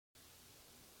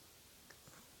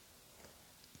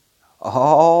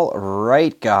All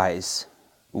right, guys,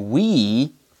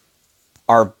 we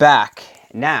are back.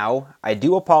 Now, I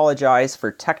do apologize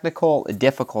for technical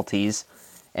difficulties,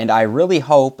 and I really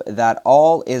hope that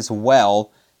all is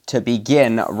well to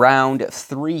begin round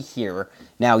 3 here.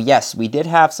 Now, yes, we did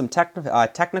have some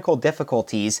technical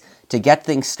difficulties to get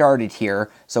things started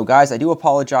here, so guys, I do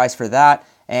apologize for that.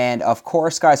 And of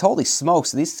course, guys, holy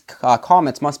smokes, these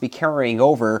comments must be carrying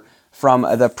over from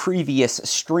the previous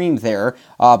stream there.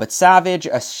 But Savage,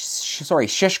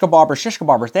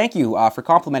 Shishkabobber, thank you for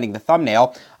complimenting the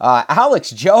thumbnail. Alex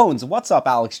Jones, what's up,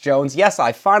 Alex Jones? Yes,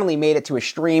 I finally made it to a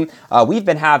stream. We've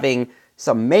been having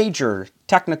some major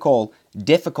technical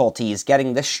difficulties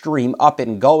getting this stream up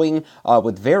and going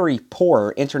with very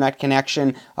poor internet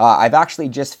connection. I've actually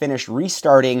just finished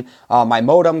restarting my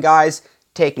modem, guys.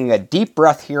 Taking a deep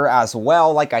breath here as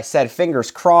well. Like I said,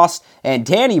 fingers crossed. And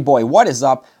Danny boy, what is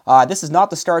up? This is not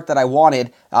the start that I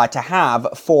wanted to have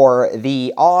for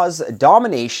the Aus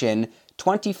Domination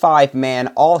 25-man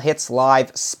All Hits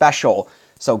Live special.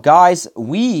 So guys,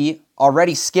 we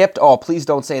already skipped. Oh, please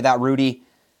don't say that, Rudy.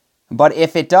 But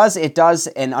if it does, it does.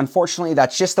 And unfortunately,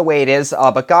 that's just the way it is.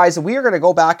 But guys, we are going to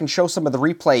go back and show some of the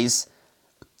replays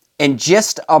in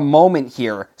just a moment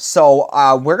here. So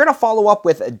we're going to follow up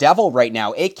with Devil right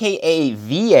now, aka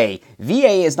VA.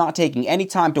 VA is not taking any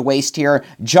time to waste here,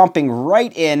 jumping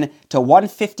right in to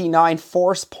 159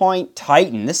 Force Point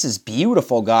Titan. This is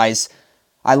beautiful, guys.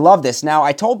 I love this. Now,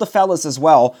 I told the fellas as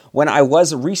well, when I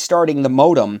was restarting the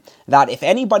modem, that if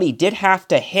anybody did have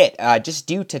to hit, just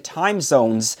due to time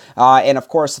zones, and of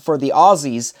course, for the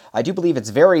Aussies, I do believe it's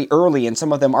very early, and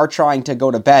some of them are trying to go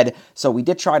to bed, so we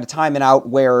did try to time it out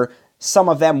where some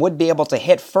of them would be able to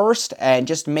hit first, and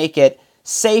just make it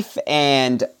safe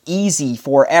and easy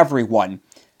for everyone.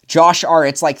 Josh R.,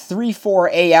 it's like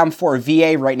 3-4 a.m. for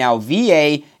VA right now.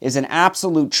 VA is an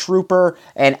absolute trooper.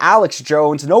 And Alex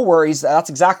Jones, no worries. That's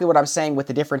exactly what I'm saying with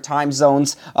the different time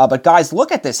zones. But guys, look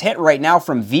at this hit right now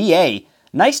from VA.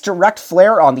 Nice direct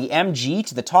flare on the MG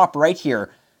to the top right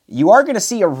here. You are going to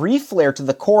see a reflare to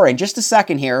the core in just a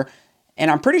second here.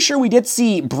 And I'm pretty sure we did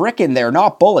see brick in there,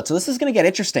 not bullet. So this is going to get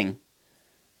interesting.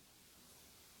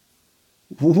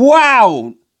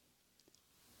 Wow!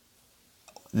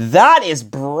 That is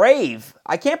brave.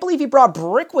 I can't believe he brought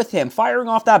Brick with him, firing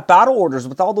off that battle orders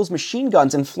with all those machine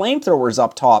guns and flamethrowers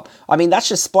up top. I mean, that's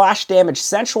just splash damage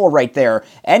central right there.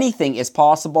 Anything is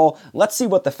possible. Let's see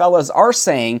what the fellas are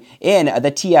saying in the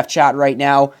TF chat right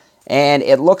now. And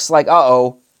it looks like,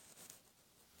 uh-oh.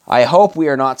 I hope we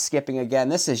are not skipping again.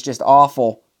 This is just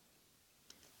awful.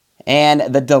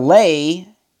 And the delay...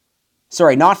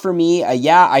 Sorry, not for me.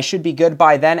 Yeah, I should be good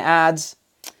by then, ads.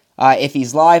 If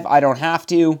he's live, I don't have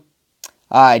to.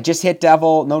 Just hit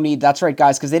Devil. No need. That's right,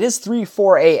 guys, because it is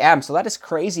 3-4 a.m., so that is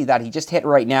crazy that he just hit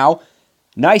right now.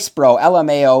 Nice, bro.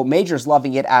 LMAO. Major's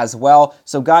loving it as well.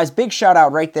 So, guys, big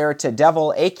shout-out right there to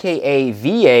Devil, a.k.a.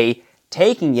 VA,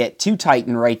 taking it to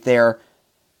Titan right there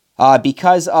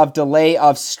because of delay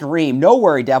of stream. No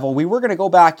worry, Devil. We were going to go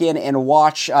back in and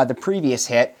watch the previous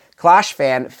hit. Clash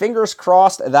fan, fingers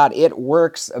crossed that it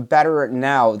works better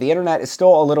now. The internet is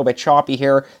still a little bit choppy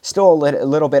here, still a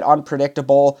little bit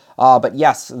unpredictable, but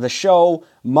yes, the show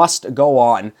must go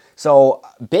on. So,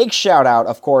 big shout out,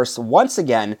 of course, once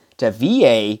again, to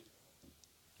VA,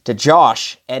 to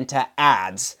Josh, and to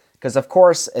Ads. Because, of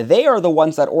course, they are the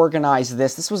ones that organized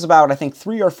this. This was about, I think,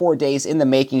 3 or 4 days in the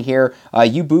making here.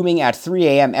 You booming at 3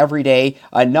 a.m. every day.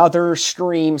 Another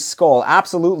stream, Skull.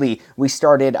 Absolutely, we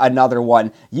started another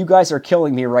one. You guys are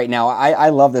killing me right now. I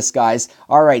love this, guys.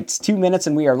 All right, it's 2 minutes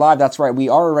and we are live. That's right, we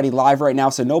are already live right now,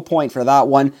 so no point for that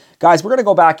one. Guys, we're going to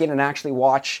go back in and actually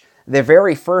watch the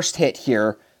very first hit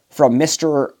here from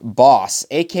Mr. Boss,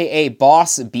 aka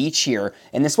Boss Beach here.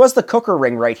 And this was the cooker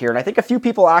ring right here. And I think a few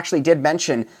people actually did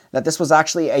mention that this was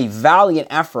actually a valiant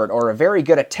effort or a very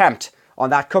good attempt on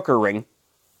that cooker ring.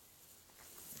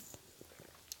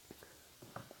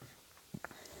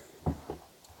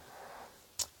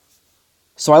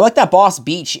 So I like that Boss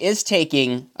Beach is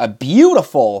taking a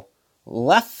beautiful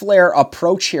left flare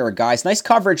approach here, guys. Nice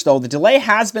coverage, though. The delay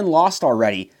has been lost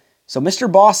already. So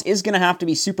Mr. Boss is going to have to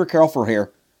be super careful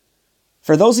here.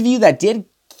 For those of you that did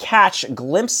catch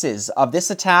glimpses of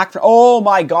this attack, oh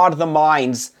my god, the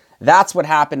mines. That's what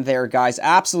happened there, guys.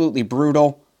 Absolutely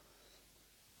brutal.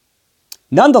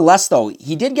 Nonetheless, though,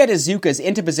 he did get his Zookas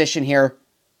into position here.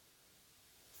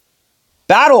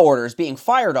 Battle orders being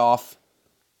fired off.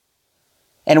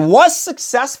 And was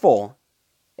successful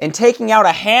in taking out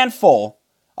a handful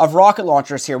of rocket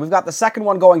launchers here. We've got the second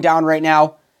one going down right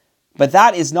now. But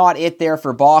that is not it there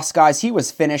for Boss, guys. He was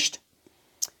finished.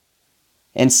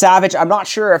 And Savage, I'm not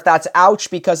sure if that's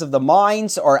ouch because of the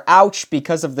mines or ouch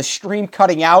because of the stream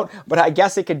cutting out, but I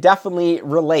guess it could definitely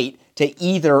relate to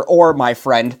either or, my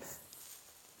friend.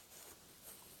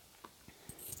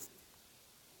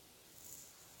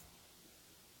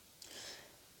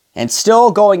 And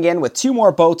still going in with 2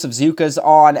 more boats of Zookas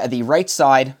on the right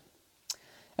side.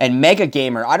 And Mega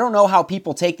Gamer, I don't know how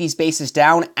people take these bases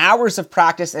down. Hours of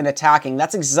practice and attacking.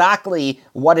 That's exactly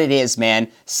what it is,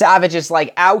 man. Savage is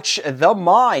like, ouch, the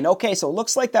mine. Okay, so it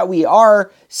looks like that we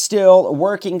are still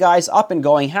working, guys, up and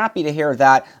going. Happy to hear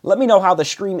that. Let me know how the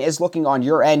stream is looking on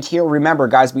your end here. Remember,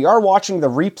 guys, we are watching the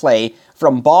replay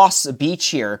from Boss Beach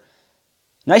here.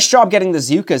 Nice job getting the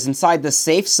Zookas inside the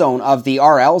safe zone of the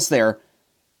RLs there.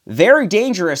 Very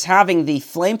dangerous having the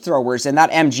flamethrowers and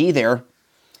that MG there.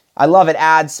 I love it.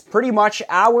 Adds pretty much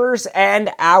hours and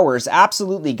hours.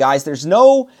 Absolutely, guys. There's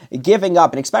no giving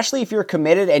up. And especially if you're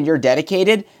committed and you're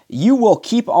dedicated, you will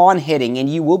keep on hitting and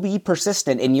you will be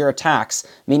persistent in your attacks,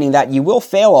 meaning that you will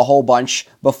fail a whole bunch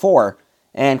before.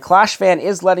 And Clash Fan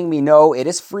is letting me know it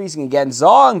is freezing again.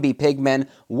 Zombie Pigman,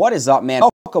 what is up, man?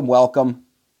 Welcome, welcome.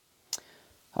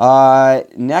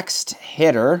 Next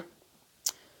hitter.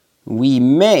 We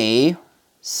may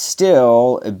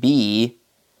still be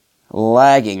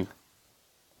lagging.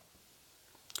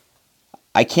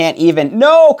 I can't even...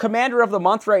 No! Commander of the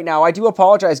Month right now. I do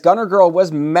apologize. Gunner Girl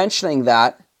was mentioning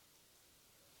that.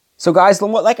 So guys,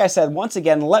 like I said, once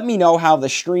again, let me know how the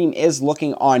stream is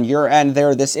looking on your end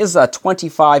there. This is a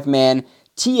 25-man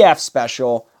TF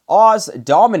special. Aus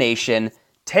Domination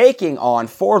taking on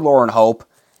Forlorne Hope.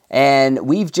 And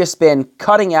we've just been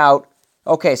cutting out...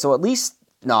 Okay, so at least...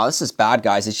 No, this is bad,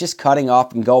 guys. It's just cutting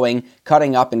up and going,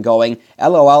 cutting up and going.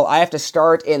 LOL, I have to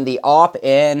start in the op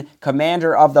in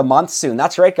Commander of the Month soon.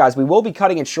 That's right, guys. We will be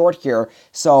cutting it short here.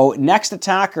 So next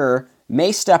attacker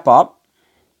may step up.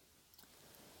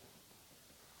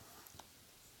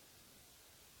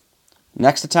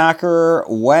 Next attacker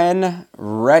when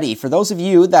ready. For those of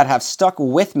you that have stuck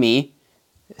with me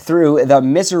through the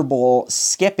miserable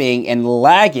skipping and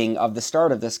lagging of the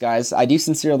start of this, guys, I do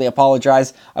sincerely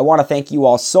apologize. I want to thank you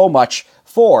all so much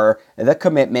for the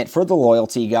commitment, for the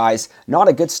loyalty, guys. Not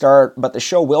a good start, but the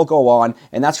show will go on.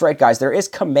 And that's right, guys. There is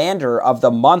Commander of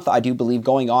the Month, I do believe,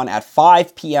 going on at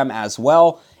 5 p.m. as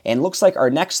well. And looks like our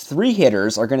next 3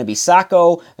 hitters are going to be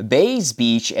Sacco, Bays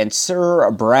Beach, and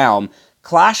Sir Brown.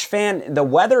 Clash Fan, the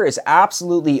weather is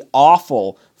absolutely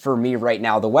awful for me right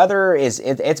now. The weather is,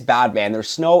 it's bad, man. There's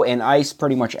snow and ice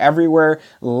pretty much everywhere.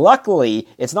 Luckily,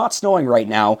 it's not snowing right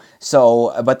now,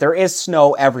 but there is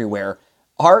snow everywhere.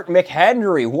 Art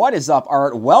McHenry, what is up,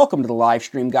 Art? Welcome to the live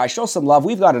stream, guys. Show some love.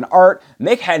 We've got an Art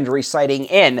McHenry sighting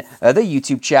in the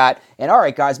YouTube chat. And all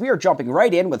right, guys, we are jumping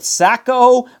right in with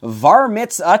Sacco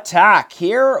Varmint's attack.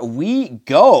 Here we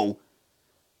go.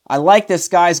 I like this,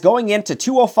 guys. Going into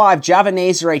 205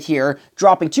 Javanese right here,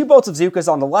 dropping 2 boats of Zookas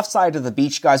on the left side of the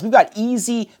beach, guys. We've got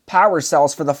easy power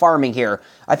cells for the farming here.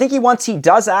 I think once he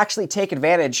does actually take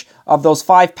advantage of those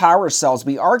 5 power cells,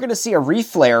 we are going to see a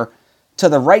reflare to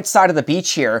the right side of the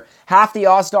beach here. Half the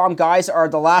Ausdom guys are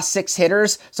the last 6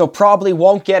 hitters, so probably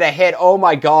won't get a hit. Oh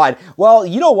my god. Well,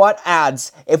 you know what,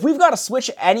 ads? If we've got to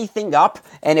switch anything up,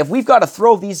 and if we've got to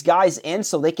throw these guys in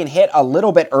so they can hit a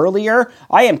little bit earlier,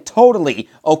 I am totally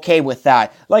okay with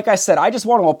that. Like I said, I just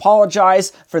want to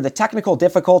apologize for the technical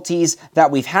difficulties that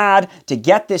we've had to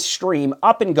get this stream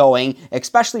up and going,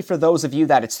 especially for those of you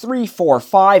that it's 3, 4,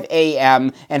 5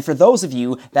 a.m., and for those of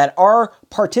you that are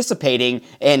participating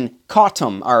in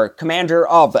Kotum, our Commander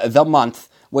of the Month,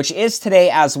 which is today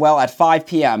as well at 5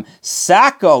 p.m.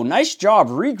 Sacco, nice job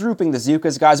regrouping the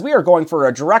Zookas, guys. We are going for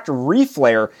a direct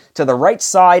reflare to the right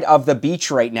side of the beach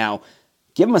right now.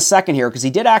 Give him a second here, because he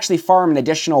did actually farm an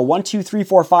additional 1, 2, 3,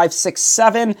 4, 5, 6,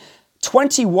 7...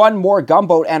 21 more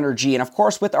gunboat energy, and of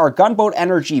course with our gunboat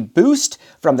energy boost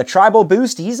from the tribal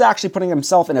boost, he's actually putting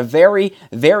himself in a very,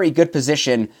 very good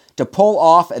position to pull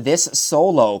off this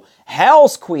solo.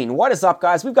 Hell's Queen, what is up,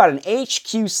 guys? We've got an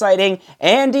HQ sighting.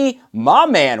 Andy, my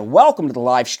man, welcome to the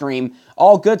live stream.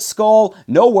 All good, Skull,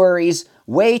 no worries.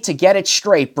 Way to get it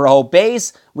straight, bro.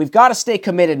 Bays, we've got to stay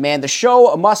committed, man. The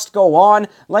show must go on.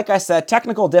 Like I said,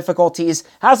 technical difficulties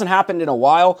hasn't happened in a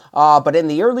while, but in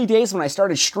the early days when I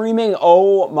started streaming,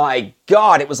 oh my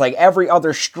god, it was like every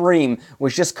other stream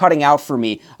was just cutting out for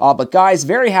me. But guys,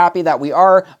 very happy that we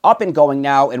are up and going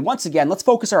now. And once again, let's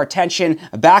focus our attention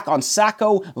back on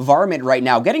Sacco Varmint right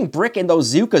now. Getting brick in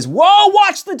those Zookas. Whoa,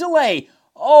 watch the delay.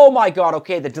 Oh my god,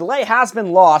 okay, the delay has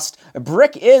been lost.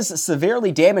 Brick is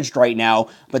severely damaged right now,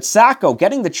 but Sacco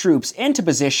getting the troops into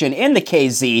position in the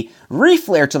KZ,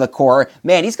 reflare to the core.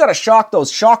 Man, he's got to shock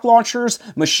those shock launchers,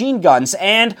 machine guns,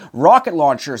 and rocket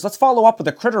launchers. Let's follow up with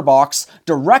a critter box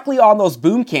directly on those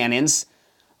boom cannons.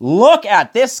 Look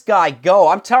at this guy go.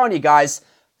 I'm telling you guys,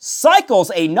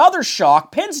 cycles another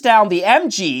shock, pins down the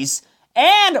MGs,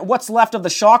 and what's left of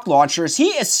the shock launchers. He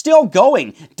is still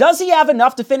going. Does he have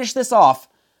enough to finish this off?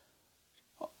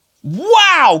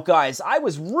 Wow, guys, I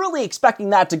was really expecting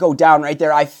that to go down right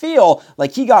there. I feel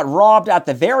like he got robbed at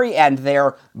the very end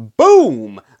there.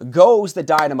 Boom goes the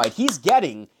dynamite. He's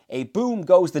getting a boom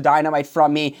goes the dynamite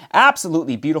from me.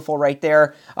 Absolutely beautiful right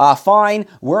there. Fine.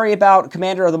 Worry about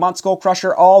Commander of the Month,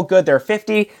 SkullCrusher. All good. They're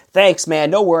 50. Thanks, man.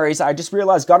 No worries. I just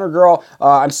realized, Gunner Girl,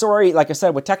 I'm sorry. Like I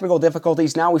said, with technical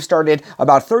difficulties, now we've started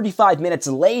about 35 minutes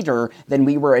later than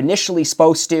we were initially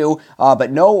supposed to.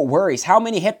 But no worries. How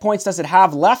many hit points does it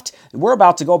have left? We're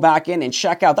about to go back in and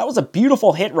check out. That was a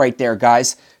beautiful hit right there,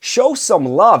 guys. Show some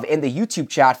love in the YouTube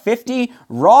chat. 50.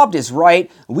 Robbed is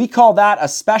right. We call that a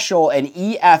special, an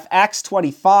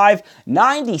EFX25.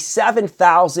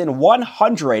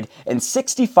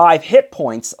 97,165 hit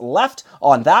points left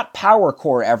on that power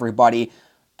core, everybody.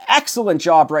 Excellent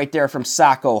job right there from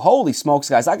Sacco. Holy smokes,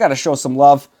 guys. I got to show some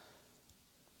love.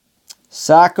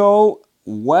 Sacco,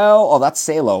 well, oh, that's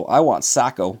Salo. I want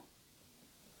Sacco.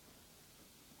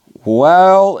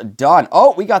 Well done.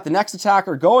 Oh, we got the next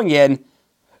attacker going in.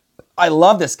 I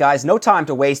love this, guys. No time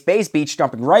to waste. Base Beach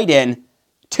jumping right in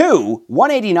to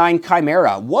 189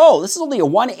 Chimera. Whoa, this is only a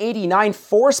 189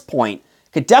 force point.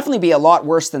 Could definitely be a lot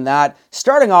worse than that.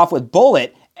 Starting off with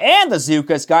Bullet and the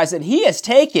Zookas, guys, and he is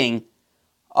taking...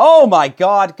 Oh my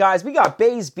god, guys, we got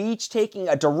Bays Beach taking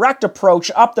a direct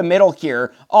approach up the middle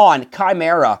here on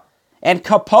Chimera. And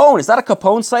Capone, is that a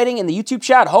Capone sighting in the YouTube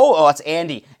chat? Oh, that's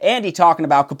Andy. Andy talking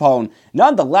about Capone.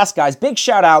 Nonetheless, guys, big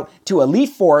shout out to Elite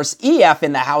Force, EF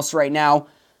in the house right now.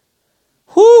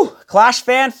 Whew, Clash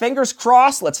fan, fingers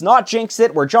crossed. Let's not jinx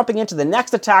it. We're jumping into the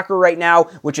next attacker right now,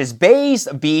 which is Bays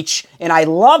Beach. And I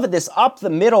love this up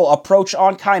the middle approach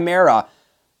on Chimera.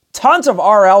 Tons of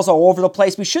RLs all over the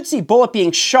place. We should see Bullet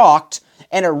being shocked.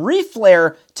 And a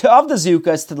reflare of the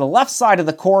Zookas to the left side of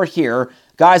the core here.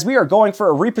 Guys, we are going for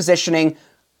a repositioning.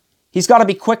 He's got to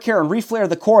be quick here and reflare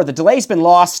the core. The delay's been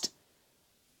lost.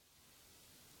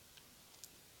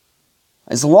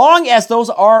 As long as those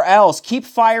RLs keep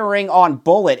firing on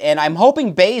Bullet, and I'm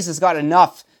hoping Bays has got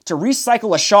enough to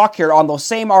recycle a shock here on those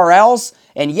same RLs.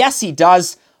 And yes, he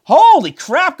does. Holy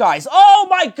crap, guys. Oh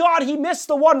my god, he missed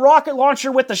the one rocket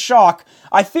launcher with the shock.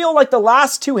 I feel like the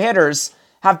last two hitters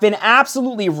have been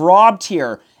absolutely robbed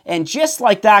here. And just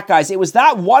like that, guys, it was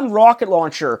that one rocket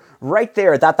launcher right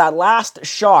there that last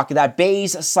shock that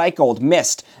Bays cycled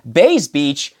missed. Bays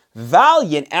Beach,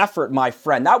 valiant effort, my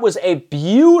friend. That was a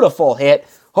beautiful hit.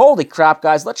 Holy crap,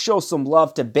 guys. Let's show some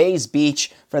love to Bays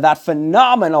Beach for that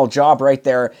phenomenal job right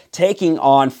there, taking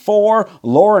on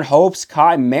Forlorne Hope's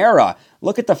Chimera.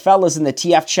 Look at the fellas in the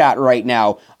TF chat right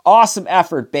now. Awesome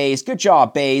effort, Bays. Good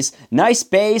job, Bays. Nice,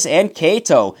 Bays and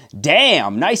Kato.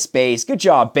 Damn, nice, Bays. Good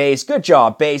job, Bays. Good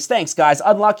job, Bays. Thanks, guys.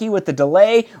 Unlucky with the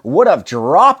delay. Would have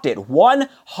dropped it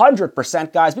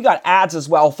 100%, guys. We got ads as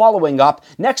well following up.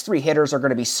 Next three hitters are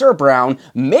going to be Sir Brown,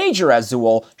 Major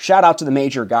Azul. Shout out to the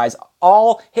Major, guys.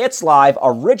 All Hits Live,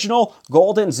 original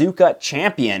Golden Zuka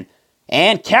champion.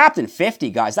 And Captain 50,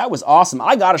 guys. That was awesome.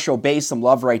 I got to show Bays some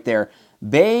love right there.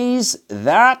 Bays,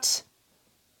 that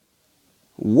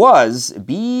was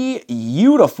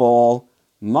beautiful,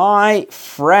 my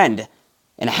friend.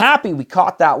 And happy we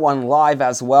caught that one live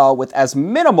as well with as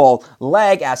minimal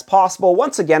lag as possible.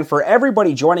 Once again, for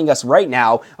everybody joining us right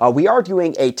now, we are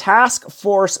doing a Task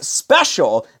Force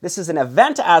special. This is an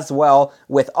event as well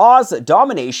with Aus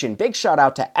Domination. Big shout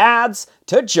out to Ads,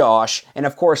 to Josh, and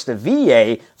of course to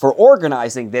VA for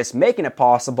organizing this, making it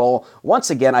possible.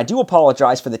 Once again, I do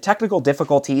apologize for the technical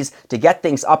difficulties to get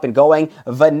things up and going.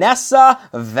 Vanessa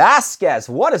Vasquez,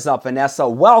 what is up, Vanessa?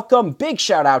 Welcome. Big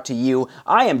shout out to you.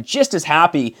 I am just as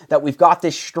happy that we've got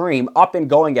this stream up and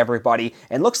going, everybody.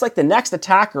 And looks like the next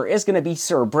attacker is going to be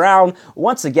Sir Brown.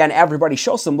 Once again, everybody,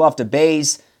 show some love to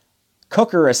Bays.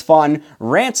 Cooker is fun.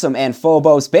 Ransom and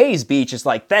Phobos. Bays Beach is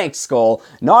like, thanks, Skull.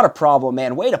 Not a problem,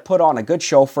 man. Way to put on a good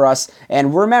show for us.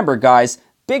 And remember, guys,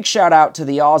 big shout out to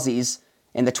the Aussies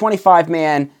and the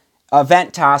 25-man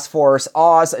event task force,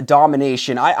 Aus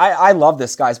Domination. I love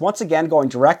this, guys. Once again, going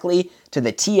directly to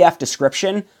the TF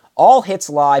description. All Hits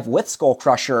Live with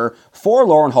SkullCrusher,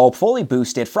 Forlorne Hope, fully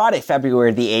boosted, Friday,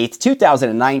 February the 8th,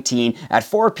 2019 at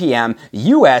 4 p.m.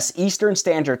 U.S. Eastern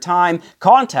Standard Time.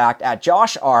 Contact at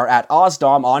Josh R. at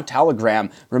OzDom on Telegram.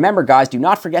 Remember, guys, do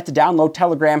not forget to download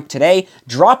Telegram today.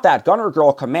 Drop that Gunner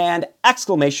Girl command, !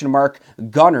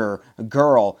 Gunner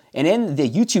Girl. And in the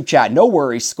YouTube chat, no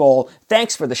worries, Skull.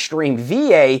 Thanks for the stream.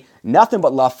 VA, nothing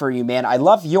but love for you, man. I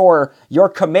love your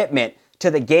commitment to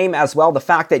the game as well. The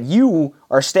fact that you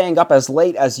are staying up as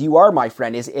late as you are, my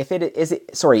friend, is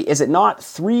it not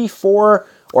 3, 4,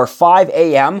 or 5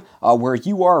 a.m. Where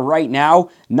you are right now?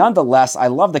 Nonetheless, I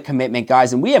love the commitment,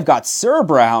 guys, and we have got Sir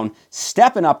Brown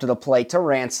stepping up to the plate to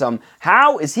ransom.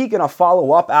 How is he going to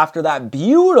follow up after that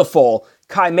beautiful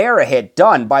Chimera hit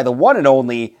done by the one and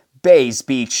only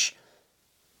boombeach?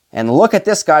 And look at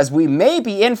this, guys. We may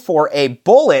be in for a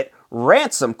bullet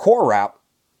ransom core wrap.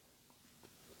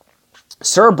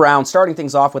 Sir Brown starting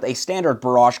things off with a standard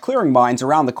barrage, clearing mines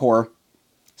around the core.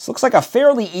 This looks like a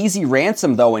fairly easy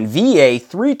ransom, though, in VA,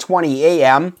 3:20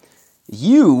 a.m.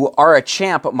 You are a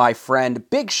champ, my friend.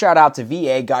 Big shout out to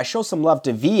VA, guys. Show some love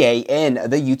to VA in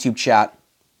the YouTube chat.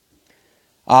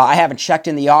 I haven't checked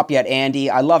in the op yet, Andy.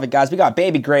 I love it, guys. We got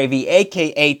Baby Gravy,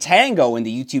 a.k.a. Tango, in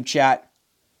the YouTube chat.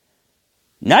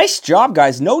 Nice job,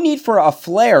 guys. No need for a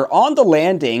flare on the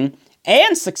landing,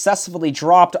 and successfully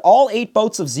dropped all 8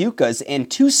 boats of Zookas and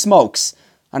 2 smokes.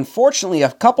 Unfortunately, a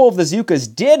couple of the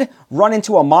Zookas did run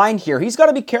into a mine here. He's got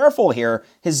to be careful here.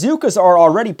 His Zookas are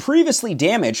already previously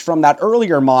damaged from that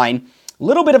earlier mine.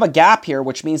 Little bit of a gap here,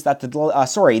 which means that the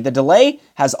delay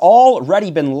has already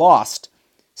been lost.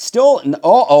 Still,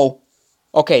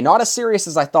 okay, not as serious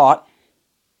as I thought.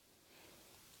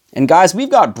 And guys,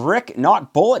 we've got brick,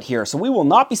 not bullet here, so we will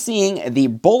not be seeing the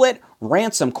bullet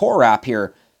ransom core wrap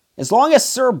here. As long as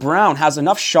Sir Brown has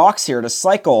enough shocks here to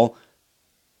cycle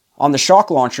on the shock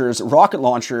launchers, rocket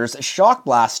launchers, shock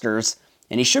blasters,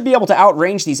 and he should be able to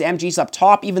outrange these MGs up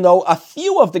top, even though a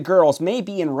few of the girls may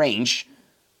be in range.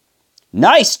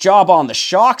 Nice job on the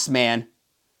shocks, man.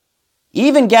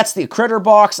 Even gets the critter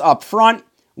box up front.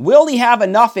 Will he have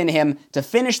enough in him to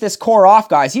finish this core off,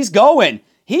 guys? He's going.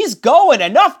 He's going.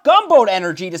 Enough gunboat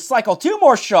energy to cycle 2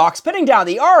 more shocks, pinning down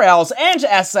the RLs and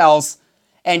SLs.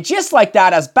 And just like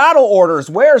that, as battle orders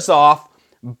wears off,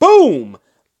 boom,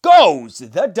 goes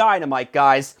the Dynamite,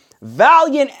 guys.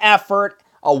 Valiant effort,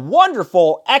 a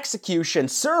wonderful execution.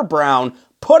 Sir Brown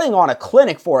putting on a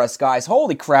clinic for us, guys.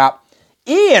 Holy crap.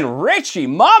 Ian Ritchie,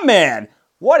 my man.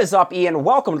 What is up, Ian?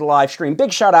 Welcome to the live stream.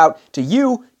 Big shout out to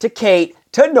you, to Kate,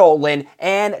 to Nolan,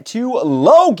 and to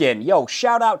Logan. Yo,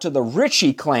 shout out to the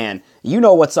Ritchie clan. You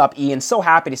know what's up, Ian. So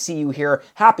happy to see you here.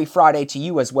 Happy Friday to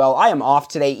you as well. I am off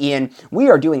today, Ian. We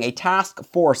are doing a Task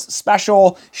Force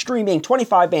special, streaming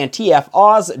 25-man TF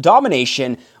Aus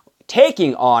Domination,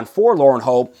 taking on Forlorne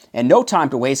Hope. And no time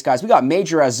to waste, guys. We got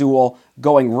Major Azul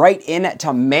going right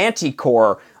into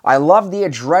Manticore. I love the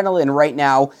adrenaline right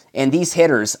now and these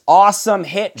hitters. Awesome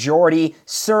hit, Jordy.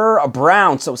 Sir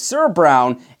Brown. So Sir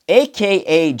Brown,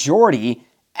 a.k.a. Jordy,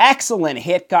 excellent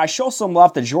hit, guys. Show some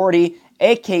love to Jordy,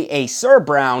 a.k.a. Sir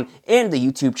Brown, in the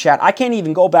YouTube chat. I can't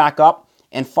even go back up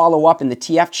and follow up in the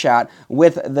TF chat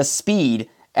with the speed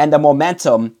and the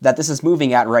momentum that this is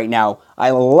moving at right now.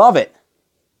 I love it.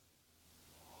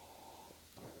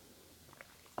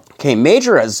 Okay,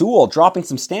 Major Azul dropping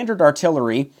some standard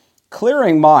artillery,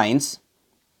 clearing mines.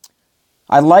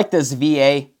 I like this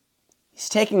VA. He's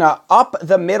taking a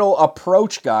up-the-middle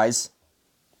approach, guys.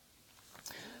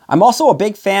 I'm also a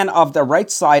big fan of the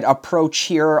right side approach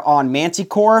here on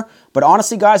Manticore, but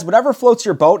honestly, guys, whatever floats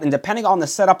your boat, and depending on the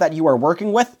setup that you are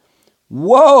working with,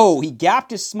 whoa, he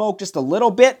gapped his smoke just a little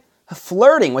bit,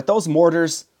 flirting with those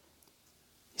mortars.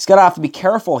 He's going to have to be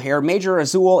careful here. Major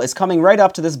Azul is coming right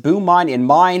up to this boom mine in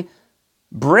mine.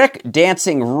 Brick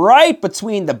dancing right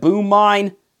between the boom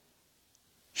mine.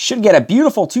 Should get a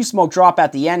beautiful 2-smoke drop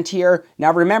at the end here.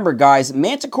 Now remember, guys,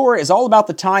 Manticore is all about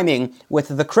the timing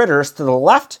with the critters to the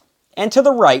left and to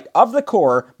the right of the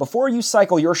core before you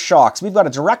cycle your shocks. We've got a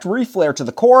direct reflare to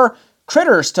the core,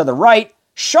 critters to the right,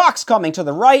 shocks coming to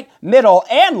the right, middle,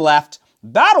 and left.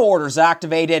 Battle orders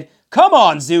activated. Come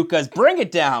on, Zookas, bring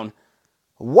it down.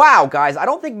 Wow, guys, I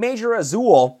don't think Major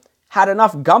Azul had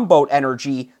enough gunboat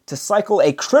energy to cycle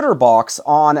a critter box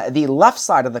on the left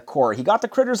side of the core. He got the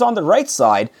critters on the right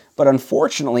side, but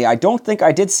unfortunately, I don't think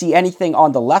I did see anything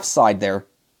on the left side there.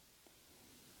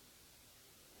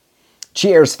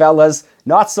 Cheers, fellas.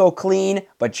 Not so clean,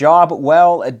 but job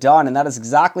well done. And that is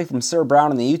exactly from Sir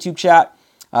Brown in the YouTube chat.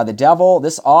 The Devil,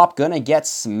 this op, gonna get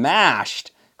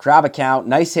smashed. Crab account,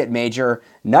 nice hit, Major.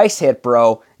 Nice hit,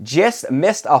 bro. Just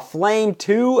missed a flame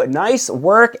too. Nice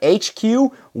work,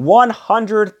 HQ.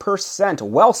 100%.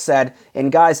 Well said.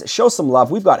 And guys, show some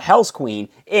love. We've got Hell's Queen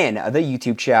in the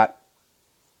YouTube chat.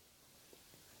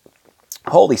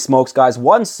 Holy smokes, guys.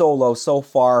 One solo so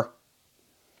far.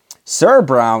 Sir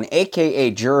Brown,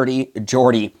 a.k.a.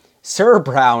 Jordy. Sir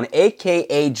Brown,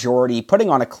 a.k.a. Jordy,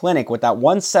 putting on a clinic with that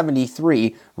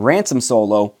 173 ransom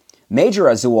solo. Major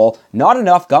Azul, not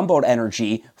enough gunboat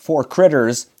energy for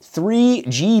critters. 3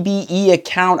 GBE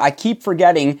account. I keep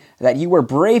forgetting that you were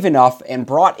brave enough and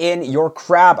brought in your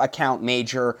crab account,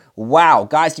 Major. Wow.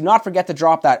 Guys, do not forget to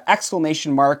drop that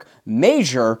exclamation mark,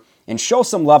 Major, and show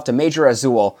some love to Major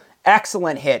Azul.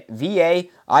 Excellent hit. VA,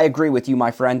 I agree with you,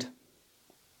 my friend.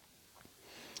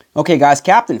 Okay, guys,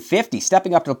 Captain 50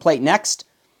 stepping up to the plate next.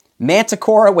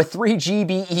 Manticore with 3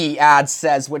 GBE ads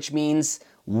says, which means...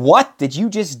 What did you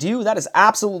just do? That is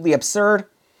absolutely absurd.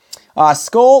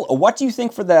 Skull, what do you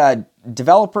think for the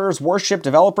developers, worship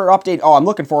developer update? Oh, I'm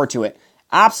looking forward to it.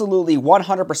 Absolutely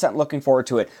 100% looking forward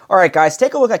to it. All right, guys,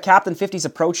 take a look at Captain 50's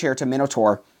approach here to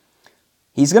Minotaur.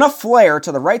 He's going to flare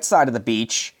to the right side of the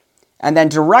beach and then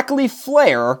directly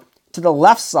flare to the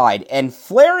left side. And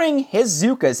flaring his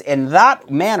Zookas in that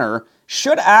manner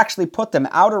should actually put them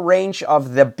out of range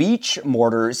of the beach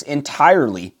mortars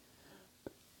entirely.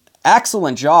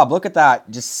 Excellent job. Look at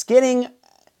that. Just skidding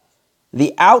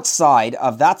the outside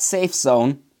of that safe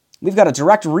zone. We've got a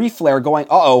direct reflare going.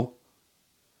 Uh-oh.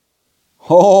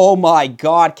 Oh my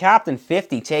God. Captain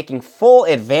 50 taking full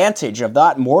advantage of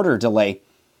that mortar delay.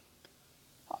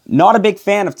 Not a big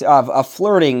fan of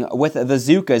flirting with the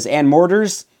Zookas and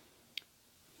mortars,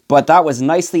 but that was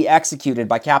nicely executed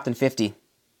by Captain 50.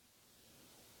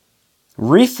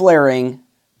 Reflaring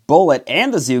Bullet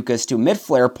and the Zookas to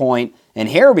mid-flare point. And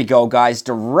here we go, guys,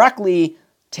 directly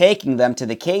taking them to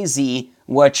the KZ,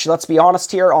 which, let's be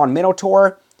honest here, on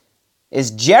Minotaur,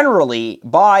 is generally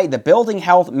by the building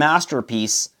health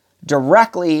masterpiece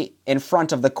directly in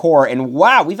front of the core. And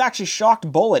wow, we've actually shocked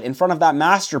Bullet in front of that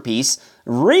masterpiece,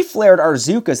 reflared our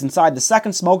Zookas inside the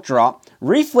second smoke drop,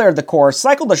 reflared the core,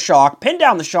 cycled the shock, pinned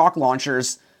down the shock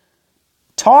launchers.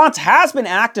 Taunt has been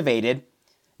activated.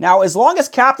 Now, as long as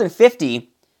Captain 50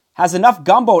 has enough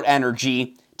gunboat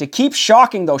energy to keep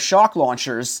shocking those shock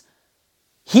launchers,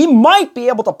 he might be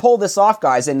able to pull this off,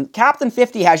 guys. And Captain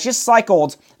 50 has just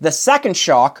cycled the second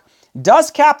shock.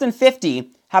 Does Captain 50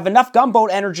 have enough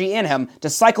gunboat energy in him to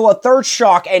cycle a third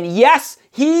shock? And yes,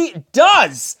 he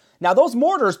does! Now, those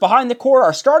mortars behind the core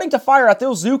are starting to fire at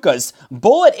those Zookas.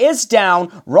 Bullet is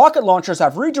down. Rocket launchers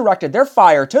have redirected their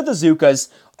fire to the Zookas.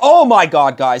 Oh my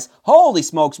God, guys. Holy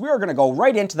smokes. We are going to go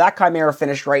right into that Chimera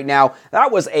finish right now.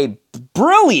 That was a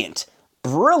brilliant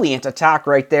attack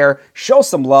right there. Show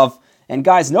some love. And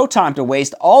guys, no time to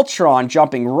waste. Ultron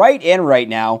jumping right in right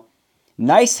now.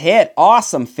 Nice hit.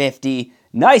 Awesome 50.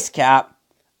 Nice cap.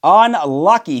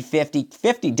 Unlucky 50.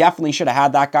 50 definitely should have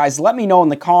had that, guys. Let me know in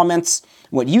the comments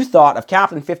what you thought of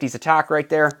Captain 50's attack right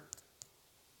there.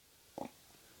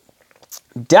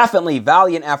 Definitely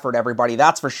valiant effort, everybody.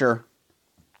 That's for sure.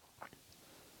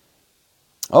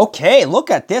 Okay, look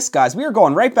at this, guys. We are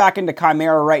going right back into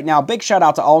Chimera right now. Big shout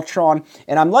out to Ultron.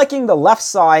 And I'm liking the left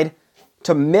side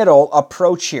to middle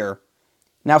approach here.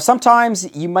 Now,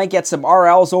 sometimes you might get some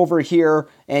RLs over here,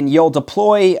 and you'll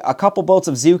deploy a couple boats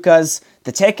of Zookas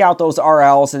to take out those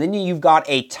RLs, and then you've got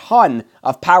a ton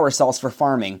of power cells for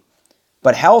farming.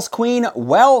 But Hell's Queen,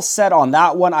 well said on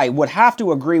that one. I would have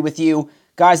to agree with you.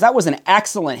 Guys, that was an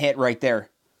excellent hit right there.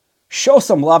 Show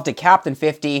some love to Captain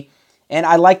 50. And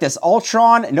I like this.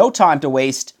 Ultron, no time to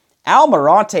waste.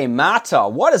 Almirante Mata,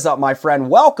 what is up, my friend?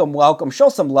 Welcome, welcome. Show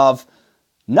some love.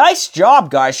 Nice job,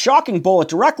 guys. Shocking Bullet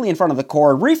directly in front of the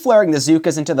core, reflaring the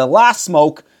Zookas into the last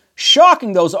smoke,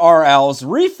 shocking those RLs,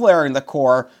 reflaring the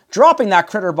core, dropping that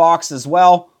critter box as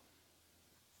well.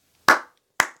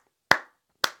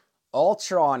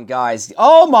 Ultron, guys.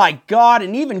 Oh my God,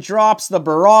 and even drops the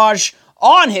barrage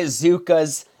on his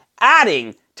Zookas,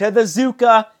 adding to the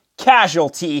Zooka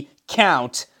casualty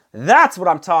count. That's what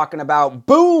I'm talking about.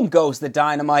 Boom goes the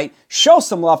Dynamite. Show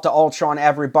some love to Ultron,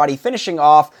 everybody. Finishing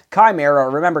off Chimera.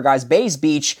 Remember, guys, Bays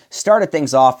Beach started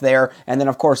things off there. And then,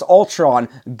 of course, Ultron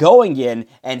going in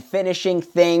and finishing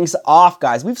things off,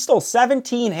 guys. We've still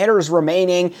 17 hitters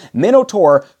remaining.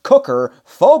 Minotaur, Cooker,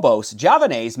 Phobos,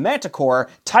 Javanese, Manticore,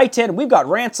 Titan. We've got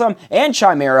Ransom and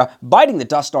Chimera biting the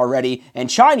dust already. And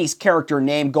Chinese character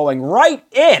name going right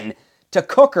in to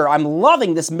Cooker. I'm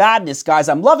loving this madness, guys.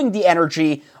 I'm loving the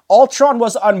energy. Ultron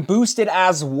was unboosted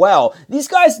as well. These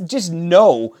guys just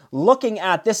know, looking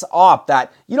at this op,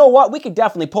 that, you know what, we could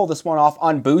definitely pull this one off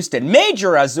unboosted.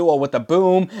 Major Azul with the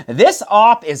boom. This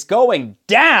op is going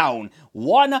down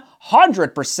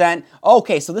 100%.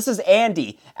 Okay, so this is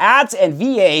Andy. Ads and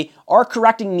VA are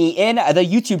correcting me in the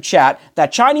YouTube chat.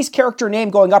 That Chinese character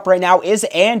name going up right now is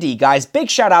Andy, guys. Big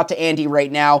shout out to Andy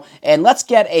right now. And let's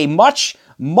get a much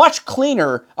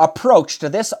cleaner approach to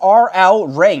this RL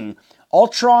ring.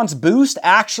 Ultron's boost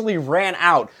actually ran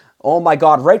out. Oh my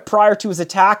god, right prior to his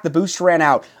attack, the boost ran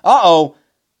out. Uh-oh.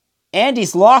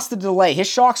 Andy's lost the delay. His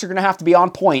shocks are going to have to be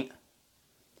on point.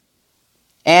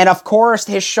 And of course,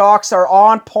 his shocks are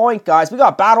on point, guys. We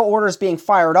got battle orders being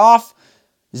fired off.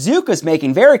 Zuka's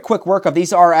making very quick work of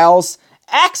these RLs.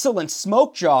 Excellent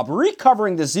smoke job,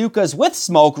 recovering the Zukas with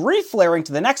smoke, reflaring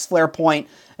to the next flare point.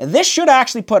 This should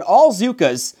actually put all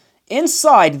Zukas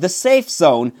inside the safe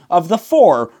zone of the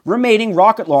 4 remaining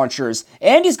rocket launchers.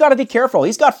 And he's got to be careful.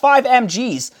 He's got 5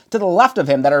 MGs to the left of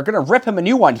him that are going to rip him a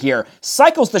new one here.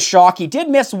 Cycles the shock. He did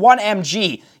miss 1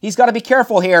 MG. He's got to be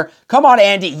careful here. Come on,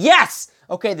 Andy. Yes!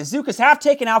 Okay, the Zukas have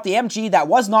taken out the MG that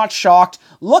was not shocked.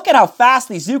 Look at how fast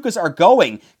these Zukas are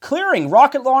going, clearing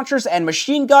rocket launchers and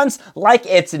machine guns like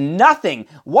it's nothing.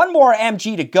 1 more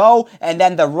MG to go, and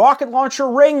then the rocket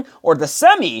launcher ring, or the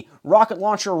semi-rocket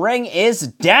launcher ring, is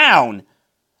down.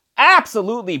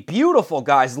 Absolutely beautiful,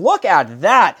 guys. Look at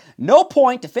that. No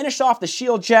point to finish off the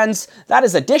shield gens. That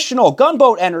is additional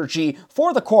gunboat energy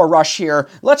for the core rush here.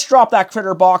 Let's drop that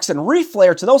critter box and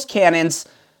reflare to those cannons.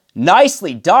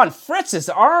 Nicely done. Fritz's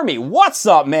Army, what's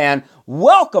up, man?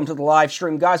 Welcome to the live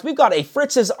stream, guys. We've got a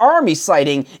Fritz's Army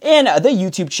sighting in the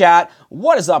YouTube chat.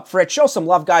 What is up, Fritz? Show some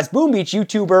love, guys. Boombeach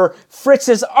YouTuber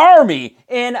Fritz's Army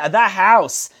in the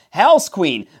house. Hell's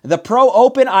Queen, the pro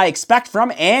open I expect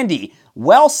from Andy.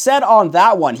 Well said on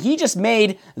that one. He just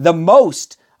made the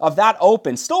most of that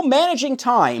open. Still managing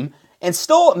time and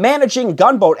still managing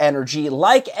gunboat energy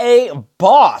like a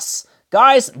boss.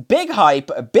 Guys, big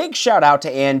hype, big shout out to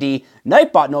Andy.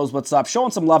 Nightbot knows what's up, showing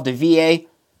some love to VA.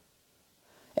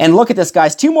 And look at this,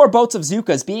 guys. 2 more boats of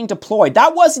Zukas being deployed.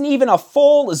 That wasn't even a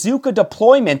full Zuka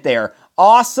deployment there.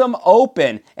 Awesome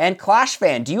open. And Clash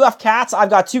Fan, do you have cats? I've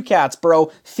got 2 cats, bro.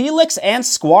 Felix and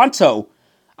Squanto.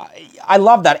 I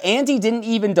love that. Andy didn't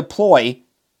even deploy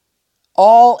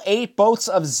all 8 boats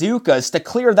of Zukas to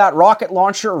clear that rocket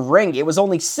launcher ring. It was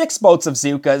only 6 boats of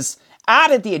Zukas.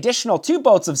 Added the additional 2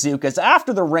 boats of Zukas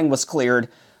after the ring was cleared.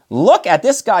 Look at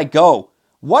this guy go.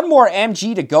 1 more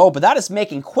MG to go, but that is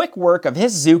making quick work of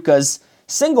his Zukas.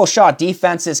 Single shot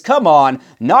defenses, come on.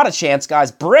 Not a chance,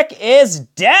 guys. Brick is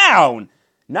down.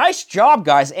 Nice job,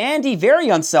 guys. Andy, very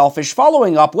unselfish,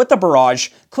 following up with the barrage,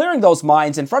 clearing those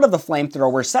mines in front of the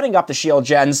flamethrower, setting up the shield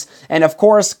gens, and of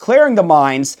course, clearing the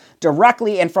mines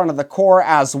directly in front of the core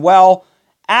as well.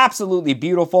 Absolutely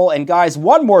beautiful. And guys,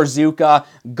 1 more Zuka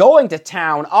going to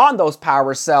town on those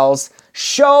power cells.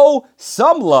 Show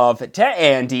some love to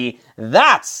Andy.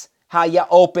 That's how you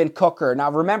open Cooker.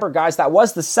 Now remember, guys, that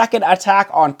was the second attack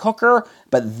on Cooker,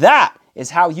 but that is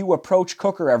how you approach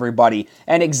Cooker, everybody.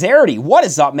 And Xerity, what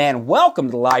is up, man? Welcome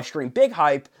to the live stream. Big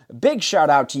hype. Big shout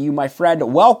out to you, my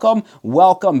friend. Welcome,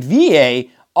 welcome. VA,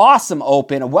 awesome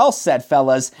open. Well said,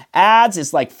 fellas. Ads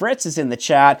is like Fritz is in the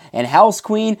chat. And Hell's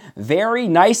Queen, very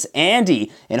nice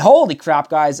Andy. And holy crap,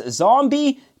 guys,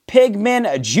 Zombie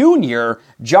Pigman Jr.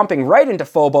 jumping right into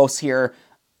Phobos here.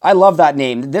 I love that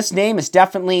name. This name is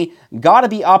definitely got to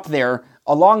be up there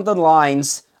along the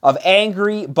lines of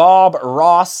Angry Bob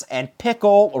Ross and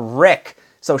Pickle Rick.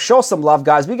 So show some love,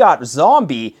 guys. We got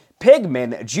Zombie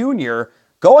Pigman Jr.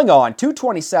 going on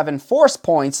 227 force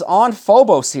points on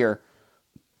Phobos here.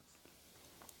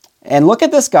 And look at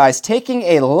this, guys, taking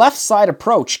a left side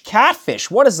approach.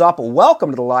 Catfish, what is up? Welcome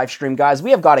to the live stream, guys.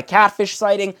 We have got a catfish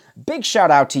sighting. Big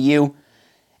shout out to you.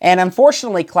 And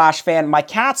unfortunately, Clash Fan, my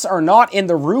cats are not in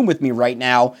the room with me right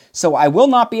now, so I will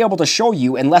not be able to show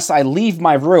you unless I leave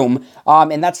my room,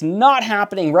 and that's not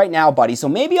happening right now, buddy, so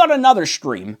maybe on another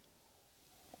stream.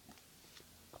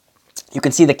 You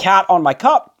can see the cat on my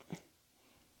cup.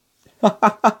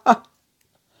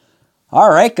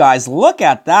 Alright, guys, look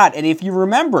at that, and if you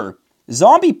remember,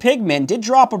 Zombie Pigman did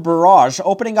drop a barrage,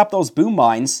 opening up those boom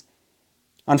mines.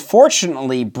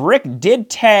 Unfortunately, Brick did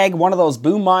tag one of those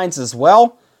boom mines as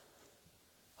well.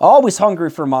 Always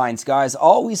hungry for mines, guys.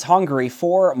 Always hungry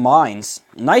for mines.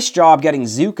 Nice job getting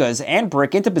Zukas and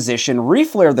Brick into position.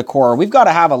 Reflare the core. We've got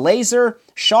to have a laser,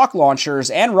 shock launchers,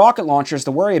 and rocket launchers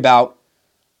to worry about.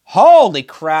 Holy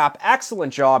crap.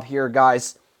 Excellent job here,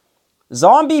 guys.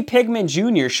 Zombie Pigman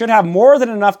Jr. should have more than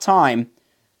enough time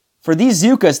for these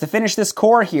Zukas to finish this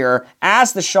core here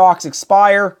as the shocks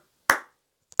expire.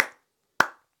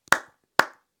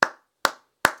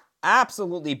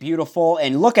 Absolutely beautiful.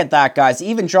 And look at that, guys.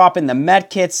 Even dropping the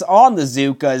medkits on the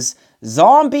Zookas.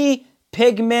 Zombie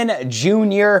Pigman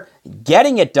Jr.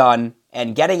 getting it done.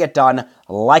 And getting it done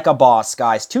like a boss,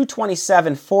 guys.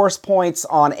 227 force points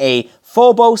on a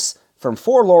Phobos from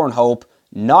Forlorne Hope.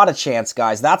 Not a chance,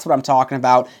 guys. That's what I'm talking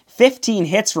about. 15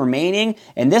 hits remaining,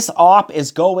 and this op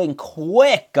is going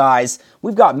quick, guys.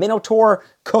 We've got Minotaur,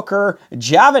 Cooker,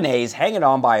 Javanays hanging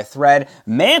on by a thread,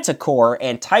 Manticore,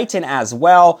 and Titan as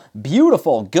well.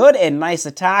 Beautiful, good and nice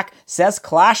attack, says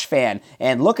Clash Fan.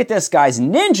 And look at this, guys.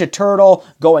 Ninja Turtle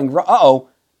going... Uh-oh.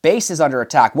 Base is under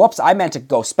attack. Whoops, I meant to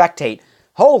go spectate.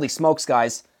 Holy smokes,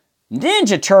 guys.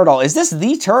 Ninja Turtle. Is this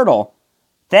the turtle?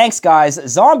 Thanks, guys.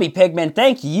 Zombie Pigman,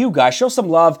 thank you, guys. Show some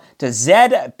love to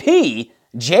ZPJR,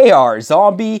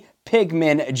 Zombie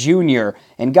Pigman Jr.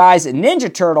 And, guys,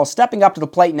 Ninja Turtle stepping up to the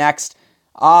plate next.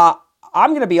 I'm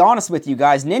going to be honest with you,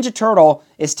 guys. Ninja Turtle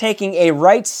is taking a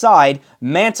right side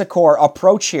Manticore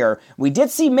approach here. We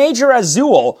did see Major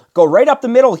Azul go right up the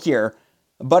middle here.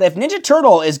 But if Ninja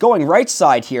Turtle is going right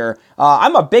side here,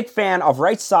 I'm a big fan of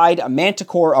right side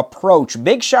Manticore approach.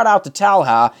 Big shout out to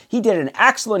Talha. He did an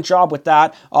excellent job with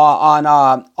that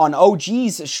on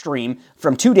OG's stream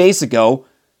from 2 days ago.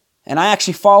 And I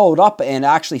actually followed up and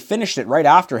actually finished it right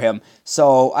after him.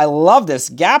 So I love this.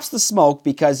 Gaps the smoke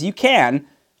because you can.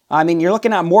 I mean, you're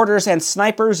looking at mortars and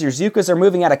snipers. Your Zookas are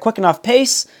moving at a quick enough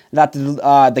pace that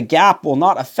the gap will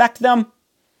not affect them.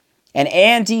 And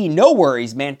Andy, no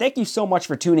worries, man. Thank you so much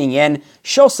for tuning in.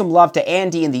 Show some love to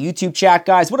Andy in the YouTube chat,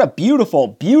 guys. What a beautiful,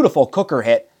 beautiful Cooker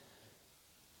hit.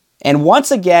 And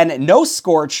once again, no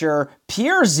Scorcher,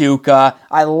 pure Zooka.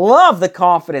 I love the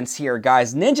confidence here,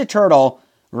 guys. Ninja Turtle,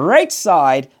 right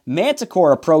side,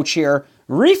 Manticore approach here.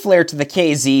 Reflare to the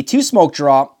KZ, 2 smoke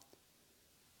drop.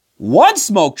 1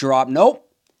 smoke drop, nope.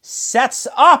 Sets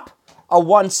up a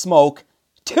 1 smoke,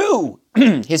 2.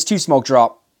 His 2 smoke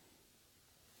drop.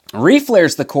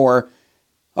 Reflares the core.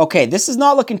 Okay, this is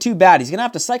not looking too bad. He's going to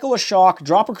have to cycle a shock,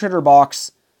 drop a critter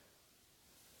box.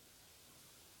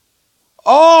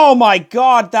 Oh my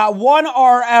god, that 1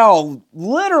 RL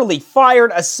literally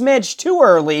fired a smidge too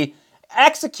early.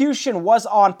 Execution was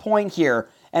on point here.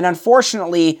 And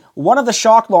unfortunately, one of the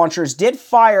shock launchers did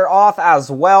fire off as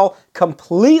well,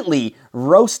 completely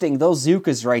roasting those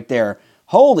Zookas right there.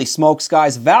 Holy smokes,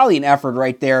 guys. Valiant effort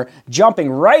right there. Jumping